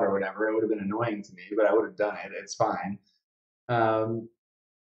timed out or whatever. It would have been annoying to me, but I would have done it. It's fine. Um,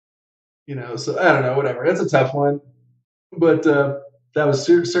 so I don't know, whatever. It's a tough one, but that was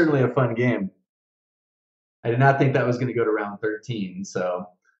certainly a fun game. I did not think that was going to go to round 13. So,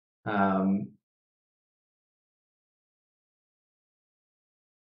 um,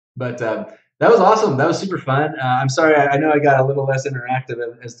 but that was awesome. That was super fun. I'm sorry. I know I got a little less interactive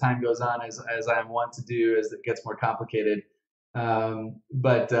as time goes on, as I'm want to do as it gets more complicated.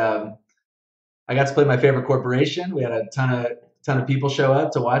 But I got to play my favorite corporation. We had a ton of ton of people show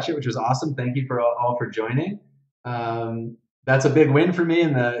up to watch it, which was awesome. Thank you for all for joining. That's a big win for me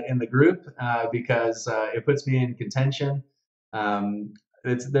in the group because it puts me in contention. Um,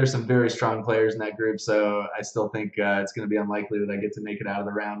 there's some very strong players in that group, so I still think it's going to be unlikely that I get to make it out of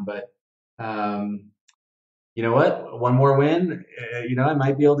the round. But um, you know what? One more win, I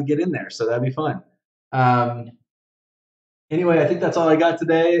might be able to get in there, so that'd be fun. Um, Anyway, I think that's all I got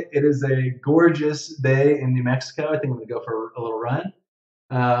today. It is a gorgeous day in New Mexico. I think I'm going to go for a little run.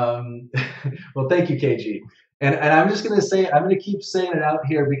 Um, well, thank you, KG. And I'm just going to say, I'm going to keep saying it out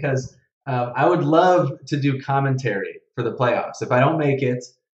here because I would love to do commentary for the playoffs. If I don't make it,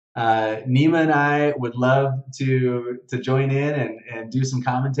 Nima and I would love to join in and do some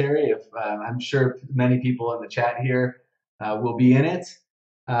commentary. If I'm sure many people in the chat here will be in it.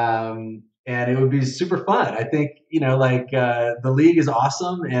 And it would be super fun. I think, the league is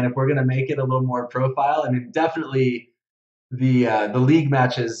awesome. And if we're going to make it a little more profile, I mean, definitely the league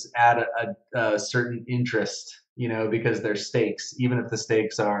matches add a certain interest, because they're stakes, even if the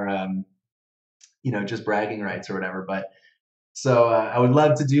stakes are, just bragging rights or whatever. But so I would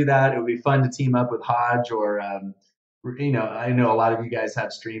love to do that. It would be fun to team up with Hodge or, I know a lot of you guys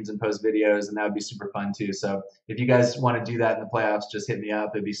have streams and post videos, and that would be super fun too. So if you guys want to do that in the playoffs, just hit me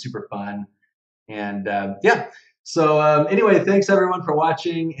up. It'd be super fun. And yeah. So anyway, thanks everyone for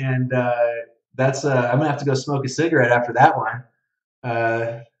watching. And that's I'm gonna have to go smoke a cigarette after that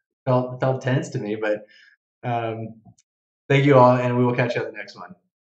one. Felt tense to me, but thank you all, and we will catch you on the next one.